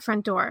leave that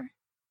front door.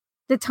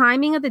 The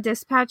timing of the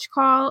dispatch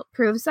call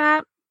proves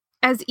that,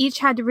 as each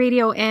had to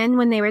radio in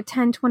when they were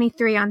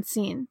 10:23 on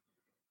scene.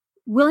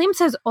 Williams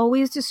has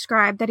always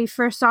described that he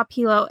first saw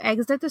Pilo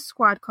exit the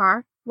squad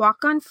car,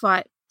 walk on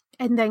foot,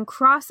 and then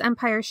cross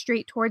Empire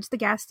Street towards the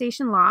gas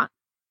station lot,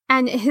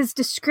 and his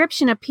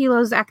description of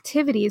Pilo's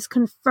activities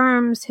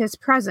confirms his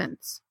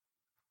presence.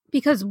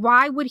 Because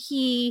why would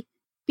he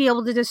be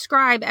able to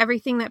describe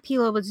everything that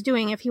Pilo was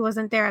doing if he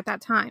wasn't there at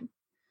that time?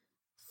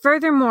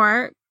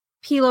 Furthermore,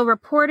 Pilo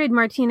reported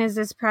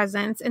Martinez's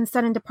presence and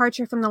sudden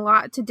departure from the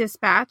lot to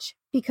dispatch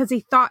because he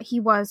thought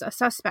he was a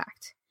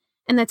suspect.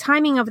 And the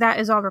timing of that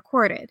is all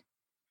recorded.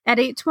 At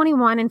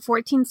 8:21 and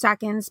 14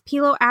 seconds,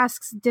 Pilo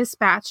asks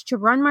dispatch to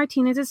run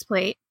Martinez's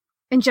plate,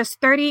 and just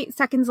 38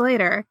 seconds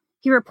later,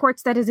 he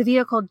reports that his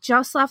vehicle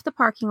just left the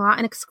parking lot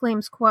and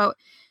exclaims, quote,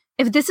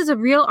 "If this is a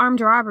real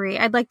armed robbery,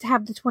 I'd like to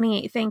have the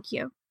 28, thank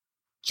you."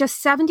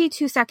 Just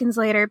 72 seconds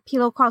later,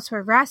 Pilo calls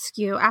for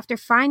rescue after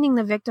finding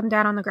the victim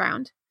dead on the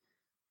ground.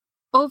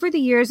 Over the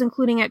years,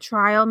 including at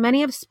trial,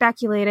 many have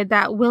speculated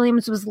that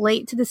Williams was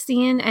late to the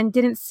scene and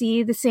didn't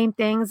see the same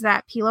things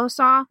that Pilo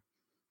saw,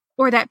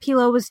 or that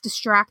Pilo was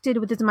distracted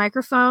with his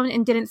microphone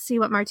and didn't see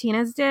what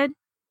Martinez did.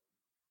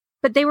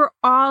 But they were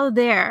all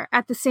there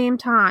at the same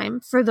time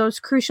for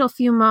those crucial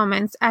few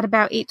moments at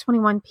about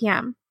 8:21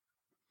 p.m.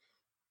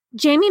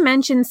 Jamie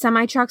mentioned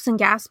semi-trucks and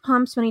gas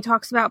pumps when he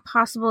talks about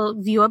possible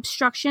view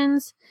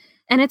obstructions,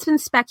 and it's been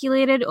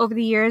speculated over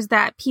the years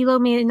that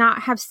Pilo may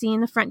not have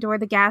seen the front door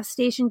of the gas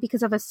station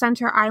because of a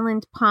center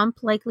island pump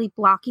likely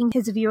blocking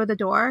his view of the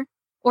door,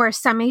 or a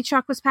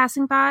semi-truck was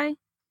passing by.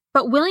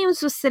 But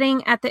Williams was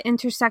sitting at the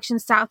intersection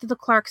south of the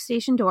Clark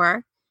station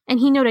door, and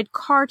he noted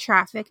car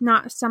traffic,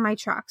 not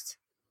semi-trucks.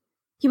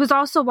 He was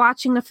also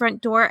watching the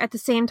front door at the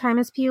same time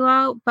as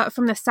Pilo, but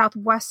from the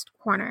southwest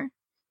corner.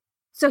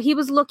 So he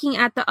was looking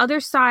at the other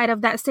side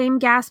of that same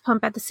gas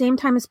pump at the same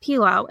time as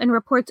Pilo and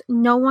reports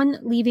no one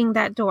leaving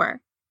that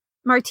door.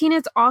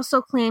 Martinez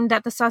also claimed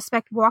that the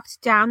suspect walked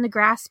down the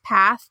grass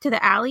path to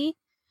the alley,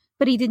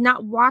 but he did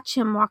not watch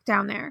him walk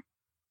down there.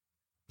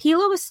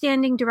 Pilo was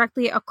standing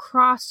directly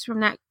across from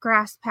that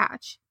grass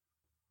patch.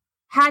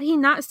 Had he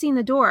not seen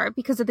the door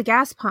because of the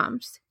gas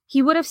pumps,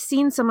 he would have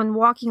seen someone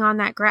walking on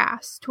that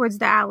grass towards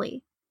the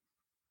alley.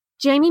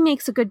 Jamie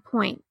makes a good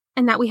point,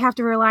 and that we have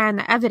to rely on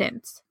the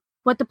evidence.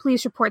 What the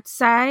police reports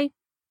say,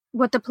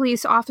 what the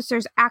police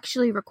officers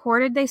actually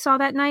recorded they saw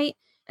that night,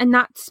 and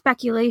not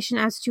speculation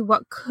as to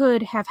what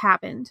could have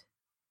happened.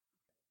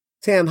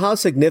 Tam, how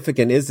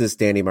significant is this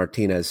Danny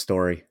Martinez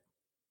story?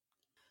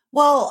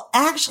 Well,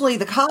 actually,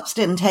 the cops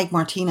didn't take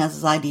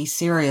Martinez's ID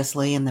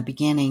seriously in the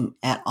beginning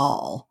at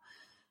all.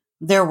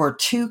 There were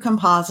 2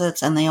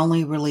 composites, and they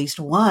only released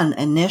one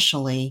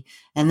initially,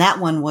 and that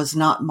one was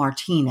not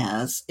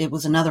Martinez. It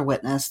was another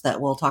witness that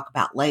we'll talk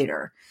about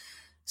later.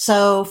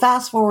 So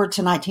fast forward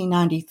to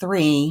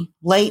 1993,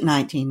 late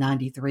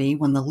 1993,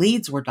 when the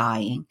leads were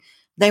dying,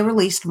 they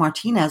released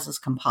Martinez's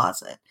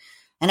composite.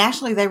 And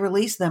actually, they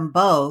released them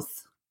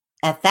both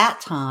at that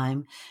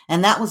time,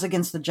 and that was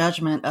against the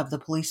judgment of the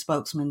police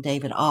spokesman,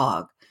 David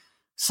Ogg.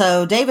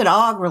 So David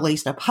Ogg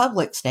released a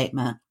public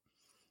statement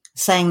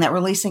saying that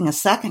releasing a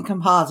second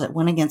composite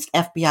went against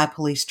FBI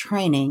police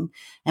training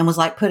and was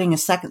like putting a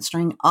second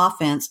string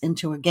offense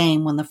into a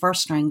game when the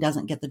first string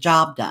doesn't get the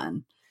job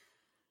done.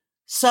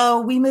 So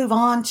we move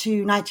on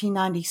to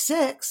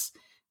 1996.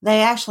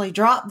 They actually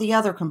dropped the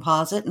other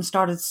composite and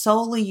started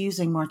solely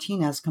using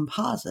Martinez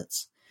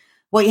composites.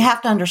 What you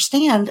have to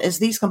understand is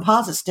these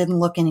composites didn't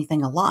look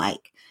anything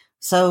alike.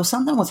 So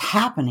something was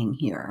happening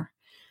here.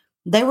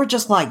 They were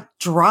just like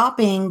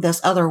dropping this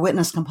other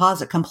witness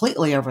composite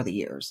completely over the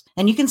years.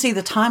 And you can see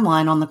the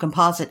timeline on the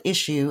composite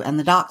issue and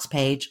the docs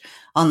page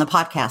on the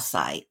podcast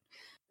site.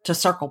 To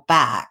circle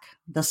back,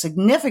 the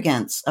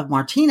significance of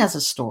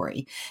Martinez's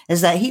story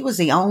is that he was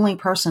the only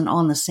person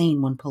on the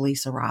scene when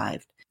police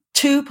arrived.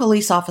 2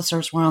 police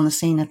officers were on the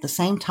scene at the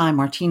same time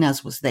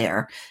Martinez was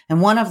there,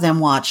 and one of them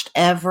watched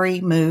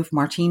every move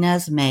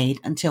Martinez made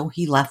until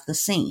he left the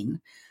scene,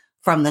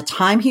 from the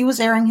time he was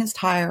airing his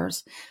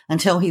tires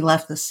until he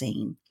left the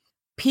scene.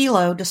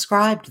 Pilo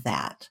described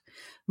that.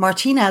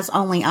 Martinez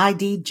only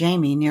ID'd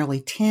Jamie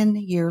nearly 10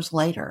 years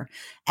later,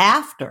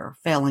 after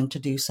failing to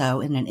do so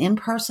in an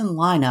in-person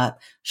lineup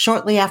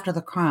shortly after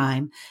the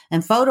crime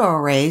and photo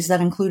arrays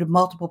that included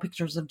multiple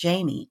pictures of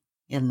Jamie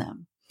in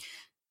them.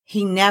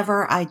 He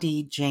never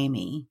ID'd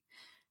Jamie.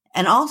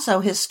 And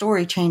also his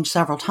story changed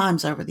several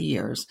times over the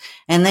years,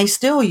 and they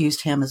still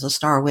used him as a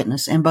star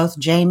witness in both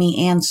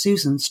Jamie and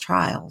Susan's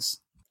trials.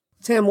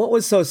 Tam, what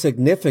was so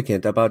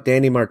significant about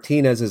Danny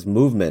Martinez's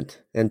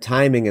movement and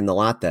timing in the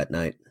lot that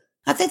night?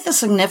 I think the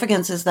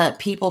significance is that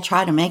people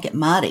try to make it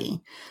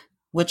muddy,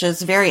 which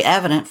is very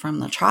evident from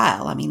the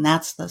trial. I mean,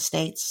 that's the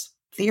state's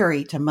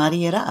theory, to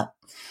muddy it up.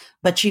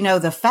 But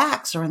the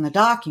facts are in the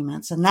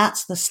documents, and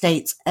that's the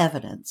state's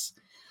evidence.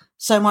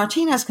 So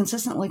Martinez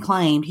consistently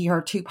claimed he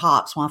heard 2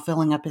 pops while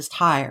filling up his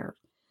tire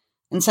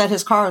and said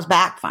his car was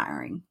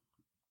backfiring.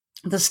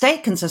 The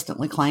state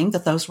consistently claimed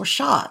that those were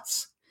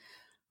shots.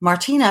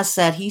 Martinez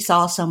said he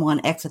saw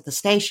someone exit the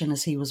station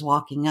as he was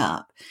walking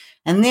up,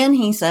 and then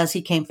he says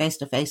he came face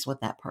to face with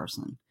that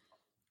person.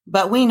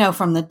 But we know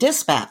from the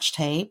dispatch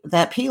tape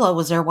that Pilo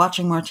was there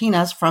watching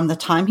Martinez from the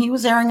time he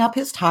was airing up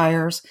his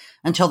tires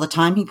until the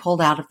time he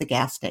pulled out of the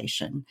gas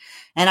station.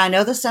 And I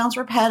know this sounds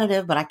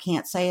repetitive, but I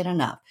can't say it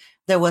enough.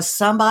 There was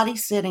somebody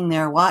sitting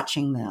there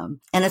watching them,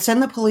 and it's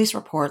in the police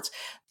reports.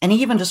 And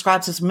he even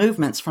describes his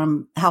movements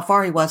from how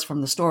far he was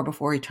from the store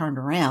before he turned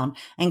around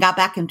and got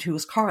back into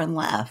his car and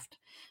left.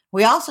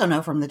 We also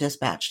know from the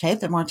dispatch tape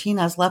that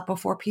Martinez left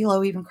before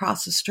Pilo even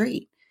crossed the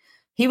street.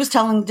 He was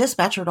telling the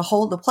dispatcher to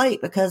hold the plate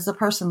because the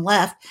person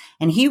left,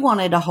 and he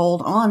wanted to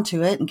hold on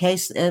to it in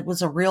case it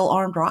was a real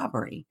armed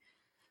robbery.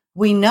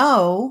 We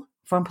know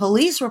from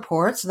police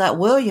reports that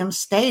Williams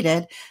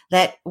stated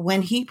that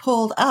when he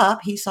pulled up,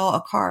 he saw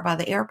a car by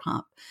the air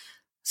pump.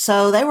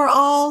 So they were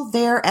all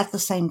there at the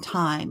same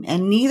time,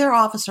 and neither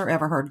officer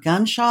ever heard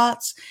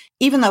gunshots,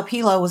 even though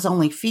Pilo was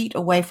only feet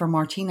away from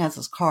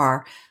Martinez's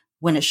car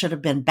when it should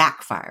have been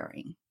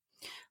backfiring.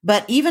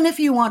 But even if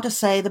you want to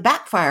say the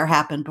backfire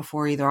happened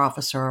before either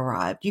officer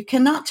arrived, you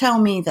cannot tell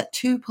me that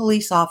 2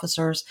 police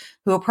officers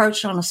who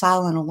approached on a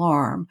silent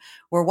alarm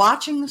were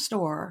watching the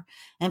store,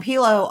 and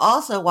Pilo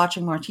also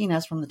watching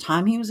Martinez from the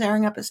time he was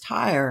airing up his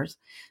tires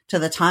to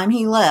the time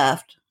he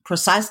left,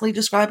 precisely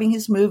describing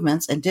his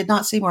movements, and did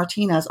not see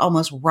Martinez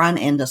almost run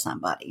into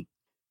somebody.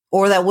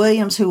 Or that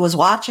Williams, who was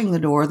watching the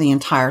door the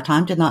entire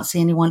time, did not see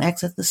anyone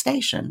exit the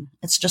station.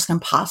 It's just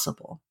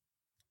impossible.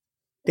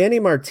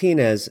 Danny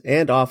Martinez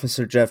and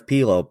Officer Jeff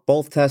Pilo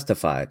both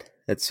testified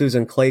at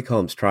Susan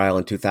Claycomb's trial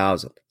in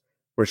 2000,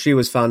 where she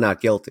was found not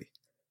guilty.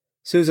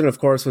 Susan, of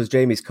course, was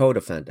Jamie's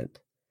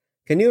co-defendant.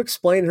 Can you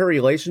explain her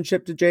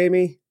relationship to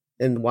Jamie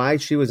and why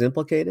she was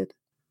implicated?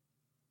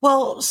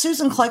 Well,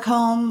 Susan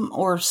Claycomb,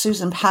 or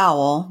Susan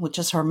Powell, which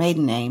is her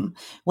maiden name,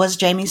 was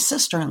Jamie's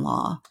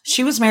sister-in-law.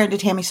 She was married to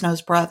Tammy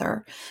Snow's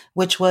brother,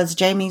 which was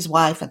Jamie's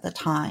wife at the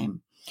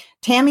time.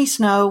 Tammy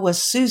Snow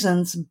was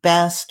Susan's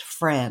best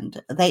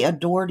friend. They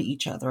adored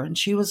each other, and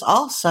she was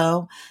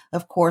also,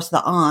 of course,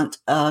 the aunt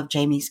of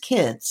Jamie's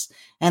kids,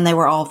 and they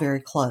were all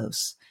very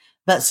close.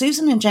 But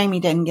Susan and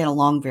Jamie didn't get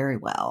along very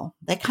well.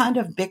 They kind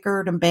of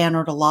bickered and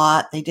bantered a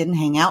lot. They didn't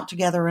hang out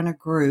together in a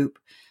group,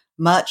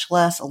 much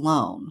less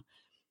alone.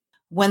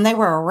 When they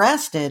were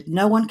arrested,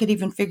 no one could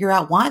even figure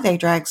out why they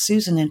dragged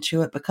Susan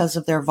into it because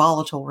of their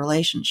volatile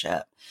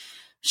relationship.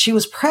 She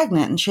was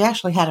pregnant, and she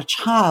actually had a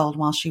child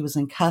while she was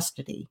in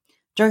custody.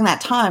 During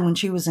that time, when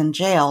she was in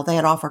jail, they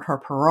had offered her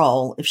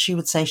parole if she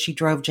would say she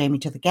drove Jamie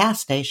to the gas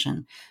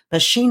station,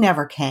 but she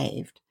never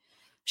caved.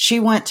 She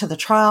went to the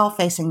trial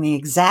facing the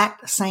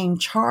exact same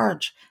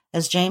charge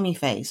as Jamie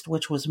faced,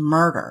 which was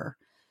murder.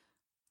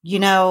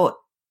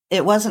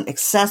 It wasn't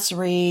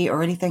accessory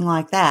or anything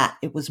like that.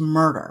 It was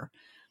murder.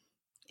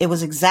 It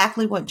was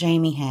exactly what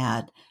Jamie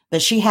had,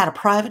 but she had a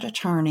private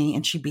attorney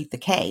and she beat the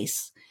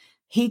case.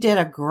 He did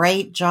a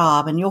great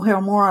job, and you'll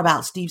hear more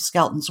about Steve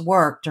Skelton's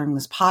work during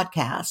this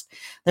podcast.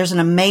 There's an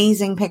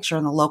amazing picture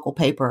in the local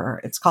paper.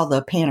 It's called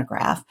the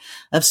Pantograph,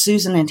 of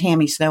Susan and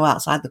Tammy Snow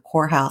outside the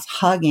courthouse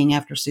hugging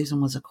after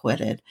Susan was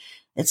acquitted.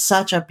 It's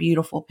such a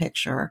beautiful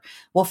picture.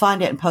 We'll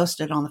find it and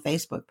post it on the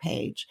Facebook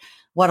page.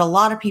 What a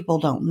lot of people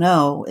don't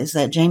know is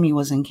that Jamie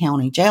was in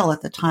county jail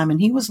at the time,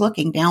 and he was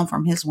looking down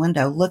from his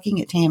window,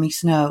 looking at Tammy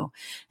Snow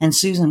and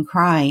Susan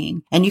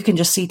crying. And you can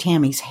just see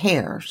Tammy's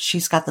hair.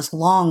 She's got this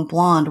long,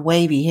 blonde,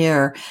 wavy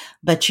hair,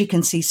 but you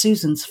can see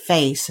Susan's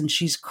face, and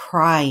she's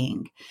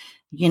crying.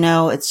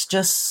 It's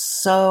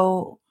just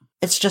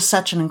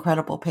such an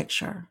incredible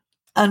picture.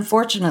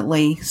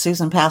 Unfortunately,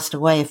 Susan passed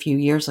away a few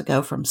years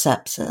ago from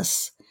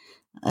sepsis.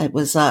 It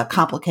was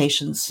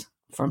complications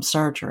from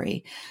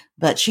surgery,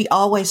 but she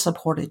always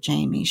supported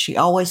Jamie. She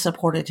always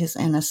supported his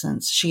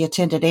innocence. She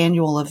attended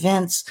annual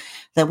events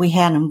that we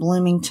had in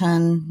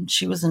Bloomington.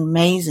 She was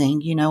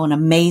amazing, an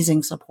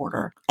amazing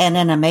supporter and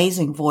an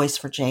amazing voice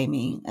for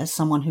Jamie as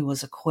someone who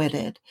was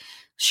acquitted.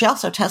 She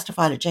also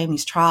testified at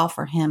Jamie's trial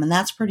for him, and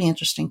that's pretty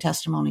interesting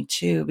testimony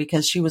too,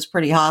 because she was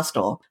pretty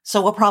hostile.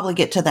 So we'll probably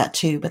get to that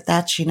too, but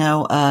that's, in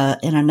a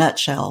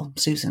nutshell,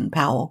 Susan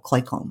Powell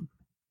Claycomb.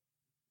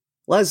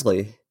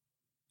 Leslie,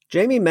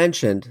 Jamie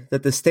mentioned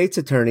that the state's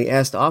attorney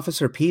asked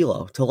Officer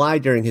Pilo to lie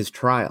during his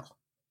trial.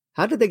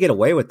 How did they get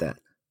away with that?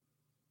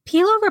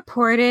 Pilo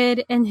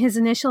reported in his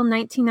initial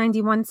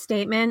 1991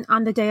 statement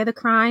on the day of the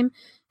crime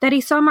that he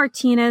saw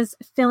Martinez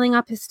filling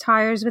up his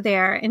tires with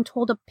air and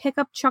told a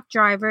pickup truck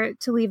driver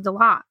to leave the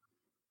lot.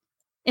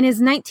 In his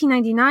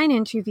 1999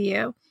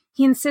 interview,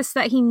 he insists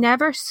that he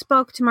never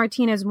spoke to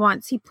Martinez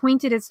once. He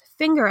pointed his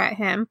finger at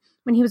him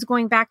when he was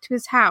going back to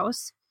his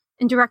house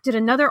and directed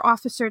another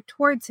officer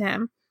towards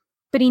him,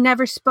 but he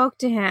never spoke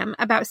to him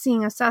about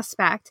seeing a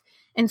suspect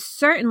and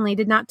certainly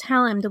did not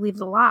tell him to leave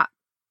the lot.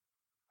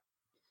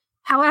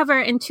 However,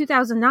 in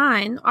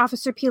 2009,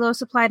 Officer Pilo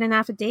supplied an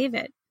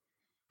affidavit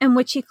in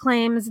which he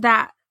claims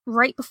that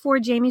right before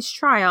Jamie's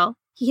trial,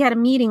 he had a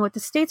meeting with the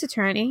state's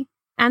attorney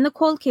and the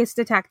cold case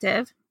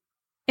detective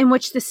in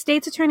which the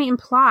state's attorney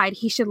implied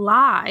he should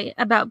lie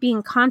about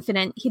being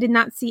confident he did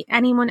not see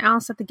anyone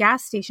else at the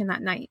gas station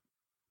that night.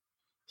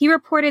 He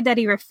reported that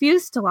he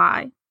refused to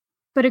lie,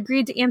 but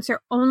agreed to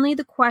answer only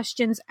the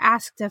questions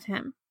asked of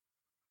him.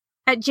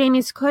 At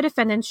Jamie's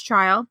co-defendant's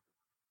trial,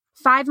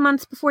 5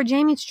 months before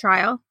Jamie's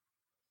trial,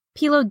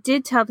 Pilo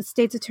did tell the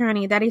state's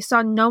attorney that he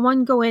saw no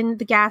one go in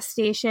the gas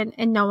station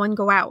and no one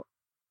go out.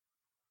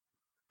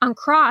 On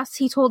cross,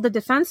 he told the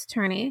defense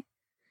attorney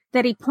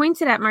that he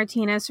pointed at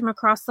Martinez from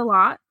across the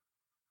lot,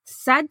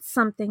 said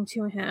something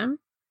to him,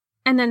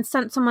 and then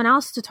sent someone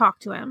else to talk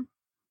to him.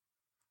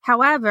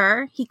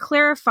 However, he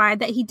clarified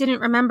that he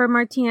didn't remember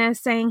Martinez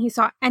saying he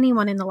saw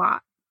anyone in the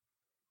lot.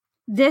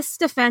 This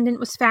defendant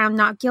was found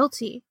not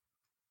guilty.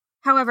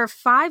 However,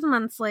 5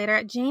 months later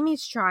at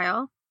Jamie's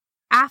trial,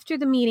 after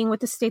the meeting with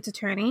the state's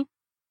attorney,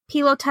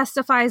 Pilo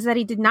testifies that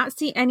he did not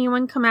see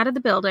anyone come out of the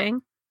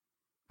building,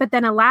 but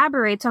then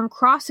elaborates on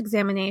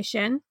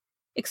cross-examination,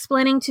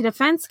 explaining to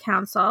defense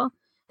counsel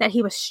that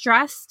he was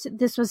stressed.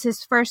 This was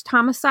his first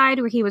homicide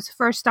where he was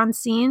first on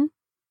scene.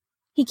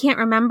 He can't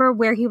remember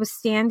where he was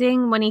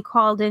standing when he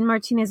called in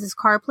Martinez's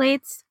car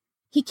plates.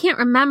 He can't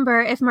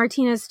remember if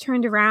Martinez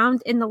turned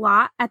around in the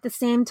lot at the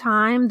same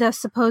time the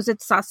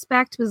supposed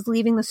suspect was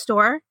leaving the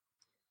store,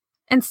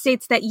 and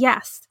states that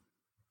yes,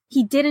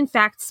 he did in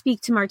fact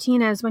speak to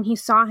Martinez when he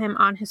saw him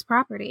on his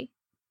property.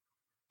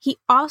 He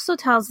also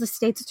tells the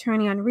state's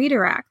attorney on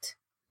redirect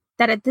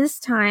that at this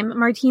time,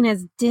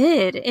 Martinez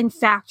did in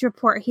fact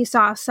report he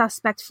saw a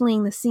suspect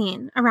fleeing the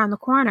scene around the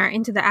corner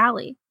into the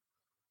alley.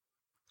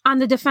 On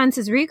the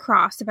defense's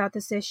recross about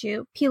this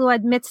issue, Pilo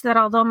admits that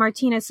although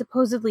Martinez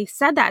supposedly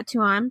said that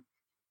to him,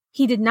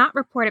 he did not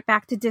report it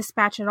back to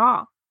dispatch at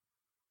all.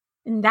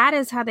 And that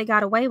is how they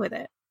got away with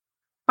it,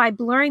 by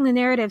blurring the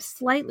narrative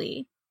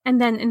slightly and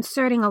then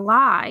inserting a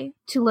lie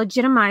to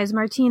legitimize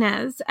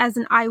Martinez as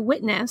an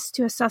eyewitness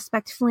to a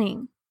suspect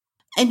fleeing.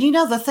 And you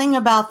know, the thing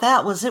about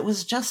that was it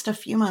was just a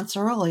few months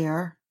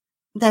earlier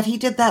that he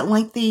did that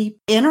lengthy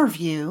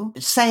interview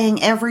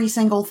saying every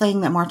single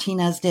thing that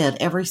Martinez did,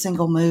 every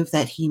single move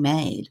that he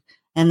made,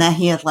 and that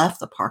he had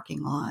left the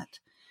parking lot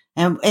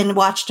and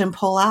watched him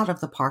pull out of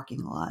the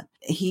parking lot.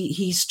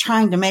 He's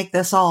trying to make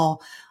this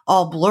all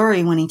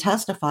blurry when he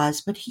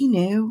testifies, but he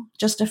knew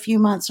just a few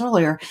months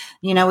earlier.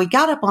 You know, he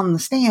got up on the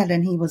stand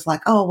and he was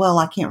like, oh, well,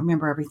 I can't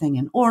remember everything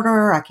in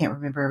order. I can't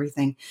remember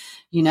everything.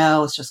 You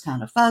know, it's just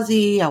kind of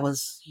fuzzy. I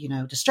was,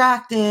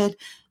 distracted.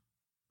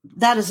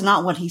 That is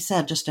not what he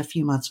said just a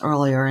few months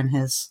earlier in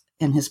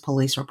his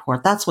police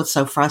report. That's what's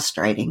so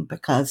frustrating,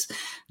 because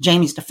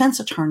Jamie's defense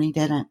attorney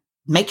didn't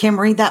make him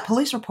read that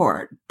police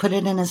report, put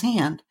it in his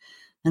hand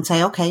and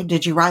say, okay,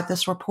 did you write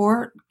this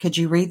report? Could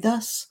you read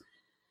this?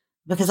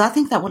 Because I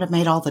think that would have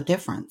made all the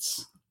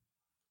difference.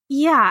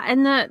 Yeah,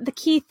 and the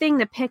key thing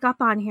to pick up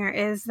on here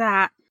is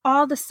that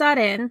all of a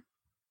sudden,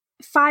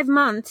 5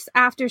 months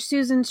after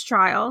Susan's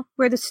trial,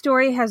 where the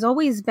story has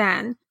always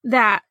been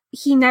that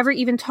he never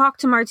even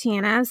talked to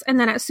Martinez, and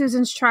then at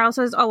Susan's trial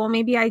says, oh, well,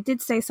 maybe I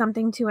did say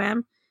something to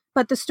him.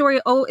 But the story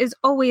is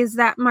always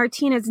that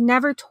Martinez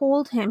never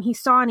told him he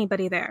saw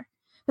anybody there.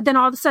 But then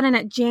all of a sudden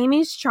at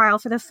Jamie's trial,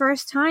 for the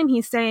first time,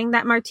 he's saying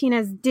that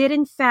Martinez did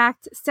in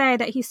fact say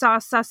that he saw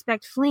a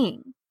suspect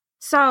fleeing.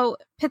 So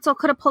Pitzel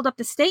could have pulled up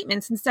the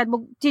statements and said,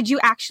 well, did you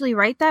actually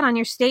write that on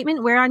your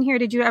statement? Where on here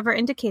did you ever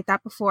indicate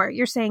that before?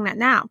 You're saying that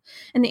now.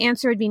 And the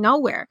answer would be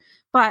nowhere.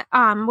 But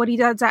what he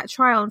does at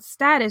trial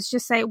instead is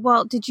just say,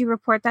 well, did you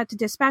report that to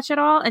dispatch at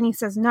all? And he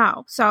says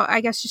no. So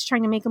I guess just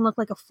trying to make him look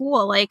like a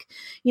fool. Like,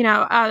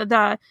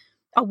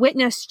 a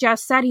witness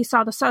just said he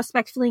saw the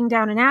suspect fleeing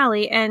down an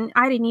alley, and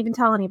I didn't even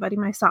tell anybody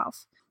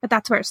myself. But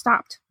that's where it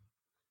stopped.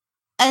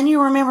 And you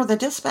remember the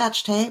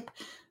dispatch tape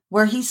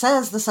where he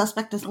says the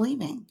suspect is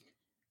leaving.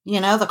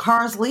 The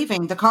car is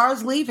leaving. The car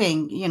is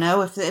leaving.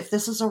 If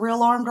this is a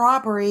real armed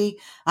robbery,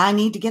 I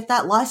need to get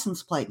that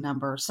license plate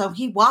number. So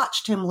he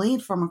watched him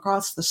leave from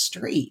across the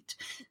street.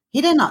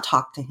 He did not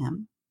talk to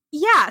him.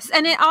 Yes,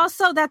 and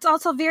that's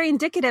also very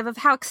indicative of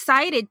how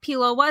excited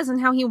Pilo was and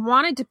how he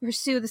wanted to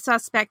pursue the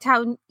suspect,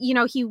 how,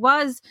 he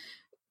was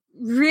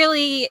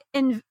really,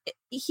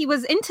 he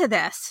was into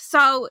this.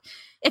 So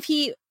if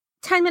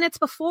 10 minutes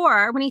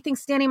before, when he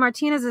thinks Danny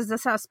Martinez is the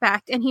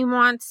suspect and he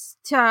wants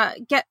to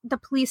get the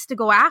police to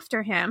go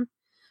after him,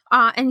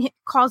 and he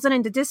calls it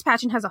into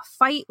dispatch and has a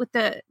fight with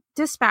the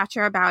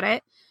dispatcher about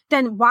it,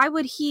 then why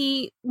would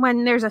he,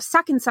 when there's a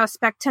second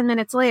suspect 10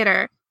 minutes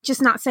later,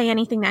 just not say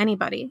anything to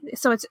anybody?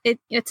 So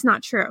it's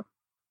not true.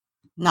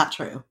 Not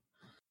true.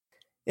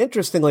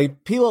 Interestingly,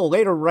 Pilo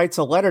later writes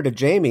a letter to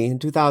Jamie in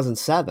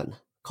 2007,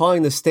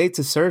 calling the state's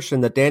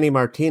assertion that Danny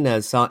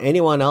Martinez saw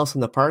anyone else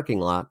in the parking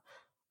lot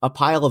a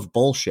pile of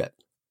bullshit.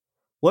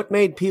 What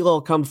made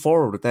Pilo come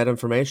forward with that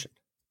information?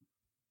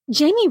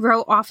 Jamie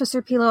wrote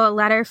Officer Pilo a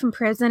letter from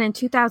prison in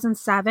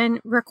 2007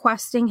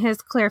 requesting his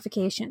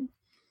clarification.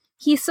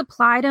 He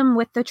supplied him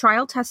with the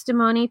trial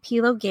testimony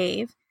Pilo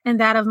gave and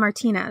that of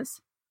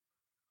Martinez.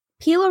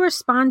 Pilo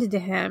responded to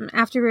him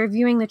after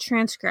reviewing the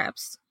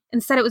transcripts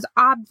and said it was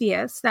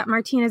obvious that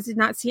Martinez did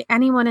not see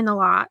anyone in the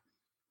lot,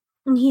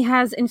 and he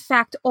has, in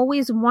fact,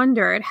 always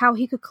wondered how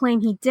he could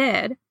claim he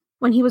did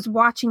when he was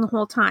watching the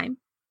whole time.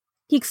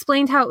 He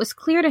explained how it was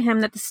clear to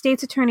him that the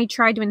state's attorney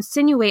tried to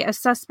insinuate a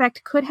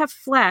suspect could have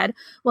fled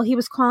while he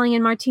was calling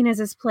in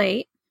Martinez's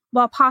plate,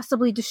 while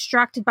possibly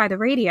distracted by the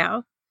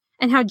radio,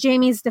 and how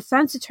Jamie's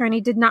defense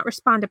attorney did not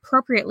respond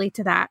appropriately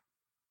to that.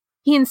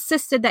 He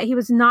insisted that he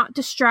was not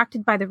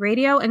distracted by the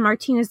radio and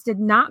Martinez did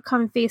not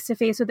come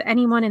face-to-face with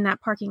anyone in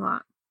that parking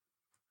lot.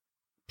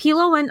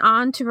 Pilo went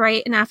on to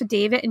write an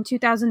affidavit in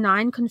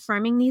 2009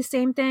 confirming these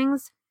same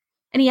things,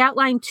 and he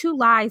outlined 2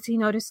 lies he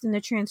noticed in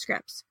the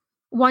transcripts.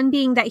 One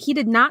being that he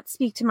did not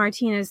speak to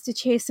Martinez to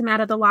chase him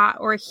out of the lot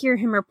or hear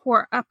him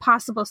report a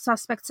possible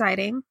suspect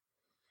sighting,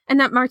 and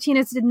that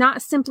Martinez did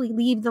not simply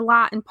leave the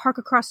lot and park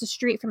across the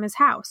street from his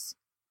house,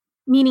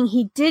 meaning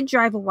he did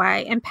drive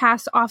away and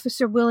pass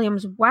Officer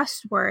Williams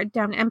westward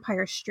down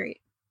Empire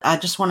Street. I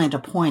just wanted to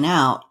point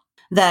out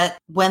that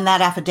when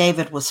that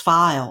affidavit was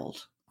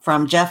filed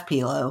from Jeff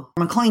Pilo,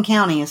 McLean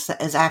County is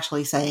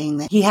actually saying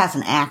that he has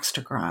an axe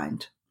to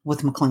grind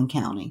with McLean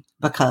County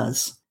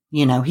because,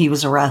 he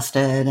was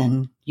arrested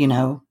and,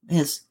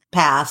 his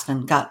past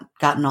and got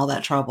in all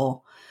that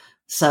trouble.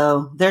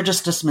 So they're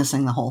just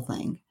dismissing the whole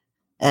thing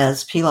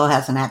as Pilo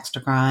has an axe to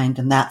grind,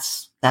 and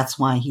that's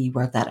why he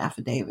wrote that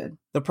affidavit.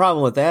 The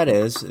problem with that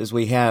is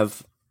we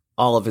have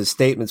all of his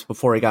statements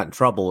before he got in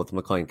trouble with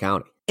McLean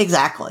County.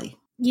 Exactly.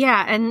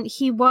 Yeah, and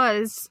he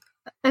was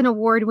an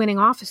award-winning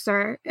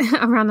officer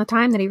around the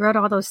time that he wrote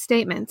all those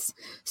statements.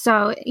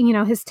 So,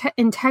 his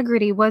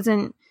integrity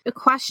wasn't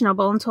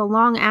questionable until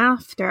long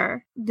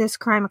after this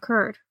crime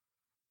occurred.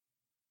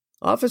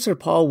 Officer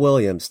Paul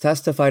Williams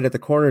testified at the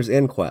coroner's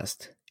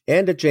inquest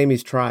and at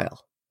Jamie's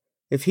trial.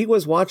 If he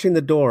was watching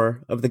the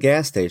door of the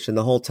gas station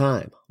the whole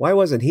time, why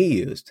wasn't he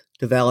used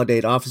to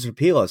validate Officer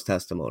Pilo's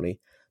testimony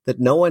that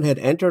no one had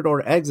entered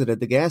or exited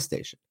the gas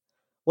station?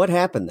 What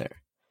happened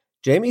there?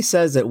 Jamie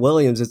says that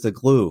Williams is the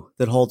glue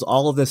that holds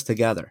all of this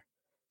together.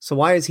 So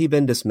why has he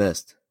been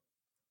dismissed?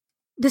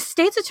 The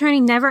state's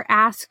attorney never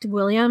asked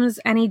Williams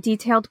any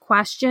detailed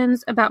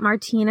questions about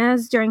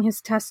Martinez during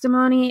his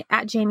testimony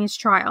at Jamie's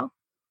trial.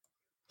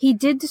 He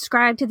did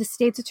describe to the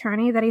state's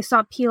attorney that he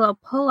saw Pilo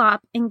pull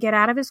up and get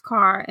out of his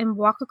car and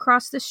walk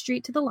across the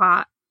street to the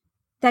lot,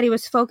 that he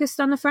was focused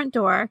on the front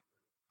door,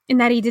 and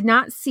that he did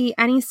not see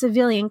any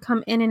civilian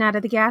come in and out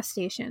of the gas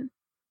station.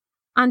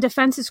 On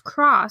defense's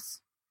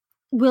cross,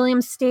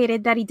 Williams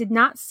stated that he did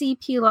not see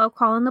Pilo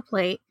call in the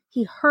plate.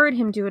 He heard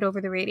him do it over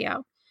the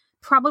radio,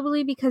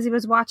 probably because he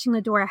was watching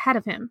the door ahead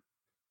of him.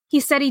 He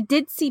said he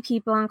did see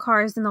people and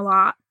cars in the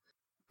lot,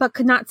 but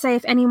could not say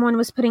if anyone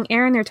was putting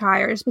air in their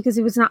tires because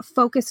he was not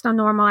focused on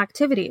normal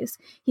activities.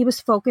 He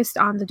was focused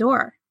on the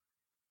door.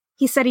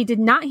 He said he did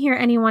not hear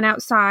anyone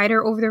outside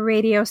or over the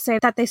radio say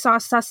that they saw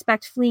a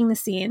suspect fleeing the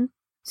scene,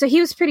 so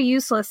he was pretty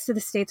useless to the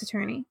state's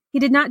attorney. He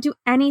did not do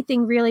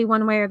anything really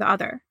one way or the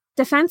other.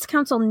 Defense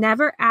counsel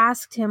never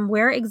asked him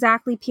where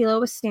exactly Pilo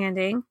was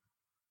standing,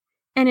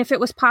 and if it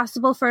was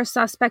possible for a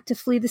suspect to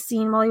flee the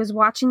scene while he was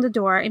watching the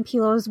door and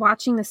Pilo was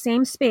watching the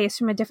same space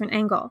from a different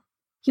angle.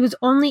 He was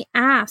only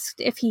asked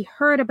if he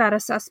heard about a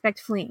suspect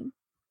fleeing.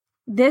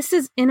 This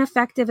is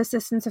ineffective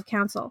assistance of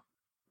counsel.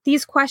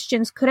 These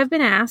questions could have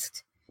been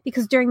asked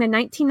because during the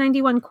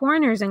 1991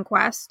 coroner's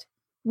inquest,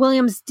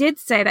 Williams did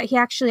say that he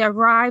actually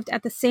arrived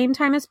at the same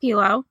time as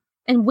Pilo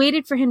and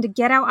waited for him to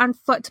get out on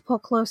foot to pull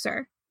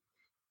closer.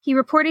 He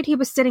reported he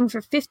was sitting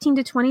for 15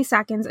 to 20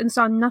 seconds and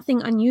saw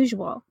nothing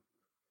unusual.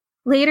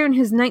 Later in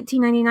his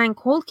 1999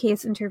 cold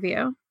case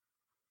interview,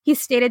 he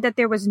stated that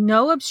there was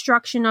no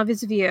obstruction of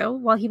his view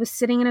while he was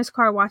sitting in his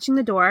car watching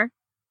the door.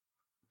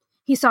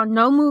 He saw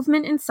no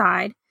movement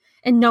inside,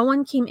 and no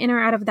one came in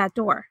or out of that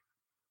door.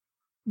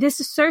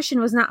 This assertion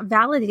was not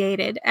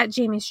validated at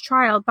Jamie's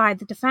trial by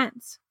the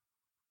defense.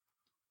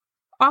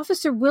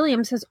 Officer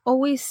Williams has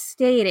always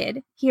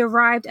stated he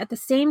arrived at the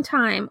same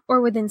time or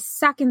within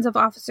seconds of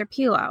Officer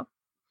Pilo,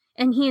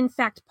 and he in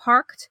fact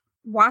parked,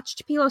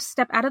 watched Pilo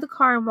step out of the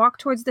car and walk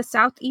towards the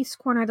southeast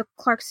corner of the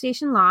Clark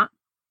Station lot,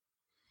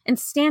 and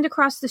stand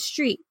across the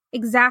street,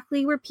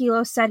 exactly where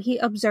Pilo said he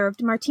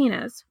observed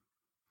Martinez.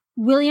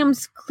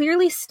 Williams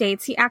clearly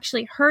states he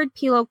actually heard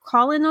Pilo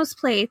call in those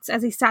plates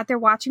as he sat there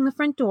watching the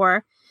front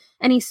door,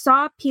 and he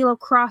saw Pilo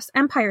cross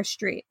Empire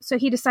Street, so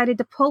he decided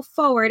to pull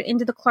forward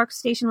into the Clark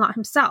station lot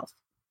himself.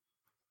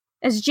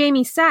 As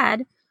Jamie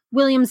said,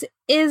 Williams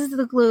is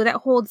the glue that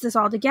holds this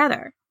all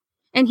together,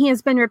 and he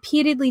has been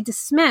repeatedly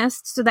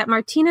dismissed so that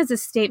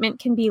Martinez's statement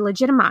can be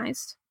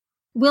legitimized.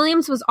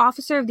 Williams was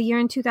Officer of the Year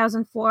in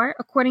 2004,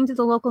 according to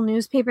the local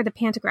newspaper, The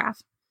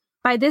Pantagraph.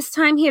 By this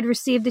time, he had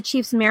received the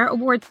Chief's Merit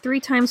Award 3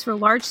 times for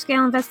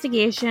large-scale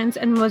investigations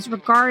and was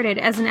regarded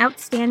as an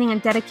outstanding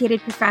and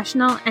dedicated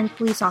professional and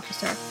police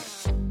officer.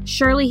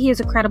 Surely he is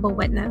a credible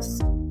witness.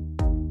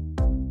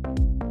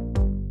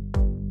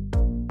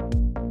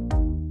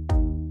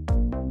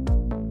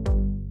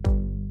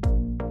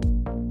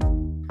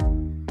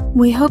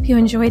 We hope you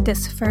enjoyed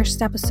this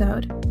first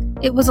episode.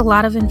 It was a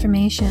lot of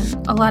information,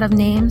 a lot of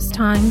names,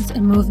 times,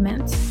 and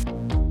movements.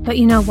 But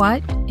you know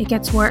what? It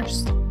gets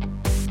worse.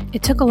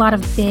 It took a lot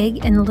of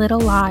big and little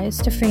lies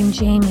to frame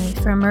Jamie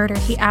for a murder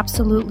he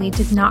absolutely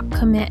did not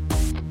commit,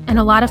 and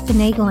a lot of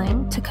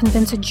finagling to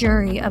convince a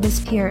jury of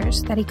his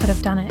peers that he could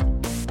have done it.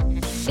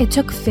 It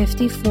took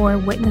 54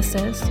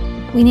 witnesses.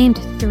 We named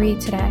 3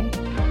 today.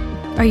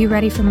 Are you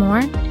ready for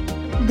more?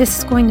 This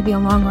is going to be a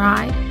long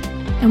ride,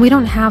 and we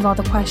don't have all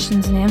the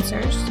questions and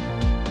answers,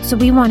 so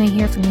we want to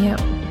hear from you.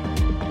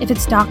 If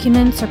it's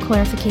documents or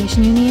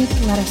clarification you need,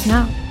 let us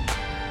know.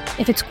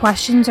 If it's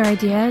questions or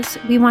ideas,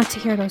 we want to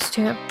hear those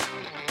too.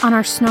 On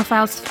our Snow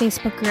Files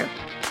Facebook group,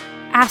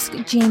 ask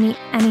Jamie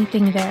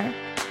anything there.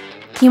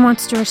 He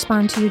wants to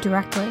respond to you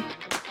directly.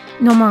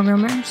 No more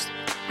rumors.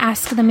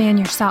 Ask the man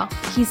yourself.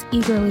 He's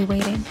eagerly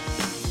waiting.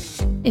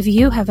 If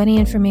you have any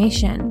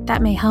information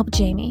that may help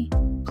Jamie,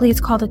 please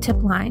call the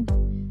tip line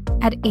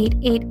at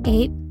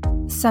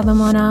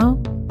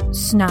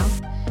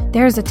 888-710-SNOW.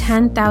 There is a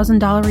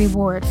 $10,000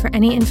 reward for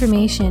any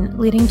information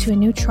leading to a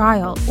new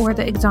trial or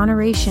the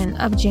exoneration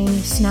of Jamie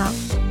Snow.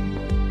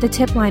 The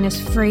tip line is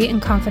free and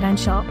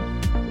confidential.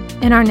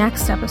 In our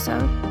next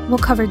episode, we'll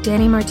cover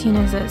Danny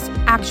Martinez's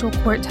actual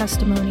court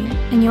testimony,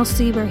 and you'll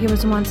see where he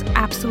was once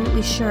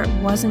absolutely sure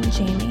it wasn't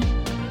Jamie,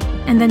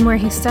 and then where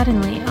he's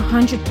suddenly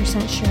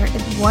 100% sure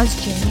it was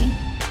Jamie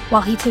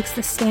while he takes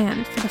the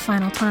stand for the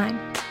final time.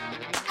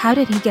 How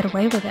did he get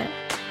away with it?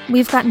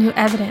 We've got new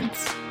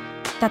evidence.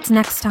 That's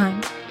next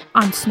time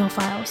on Snow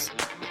Files.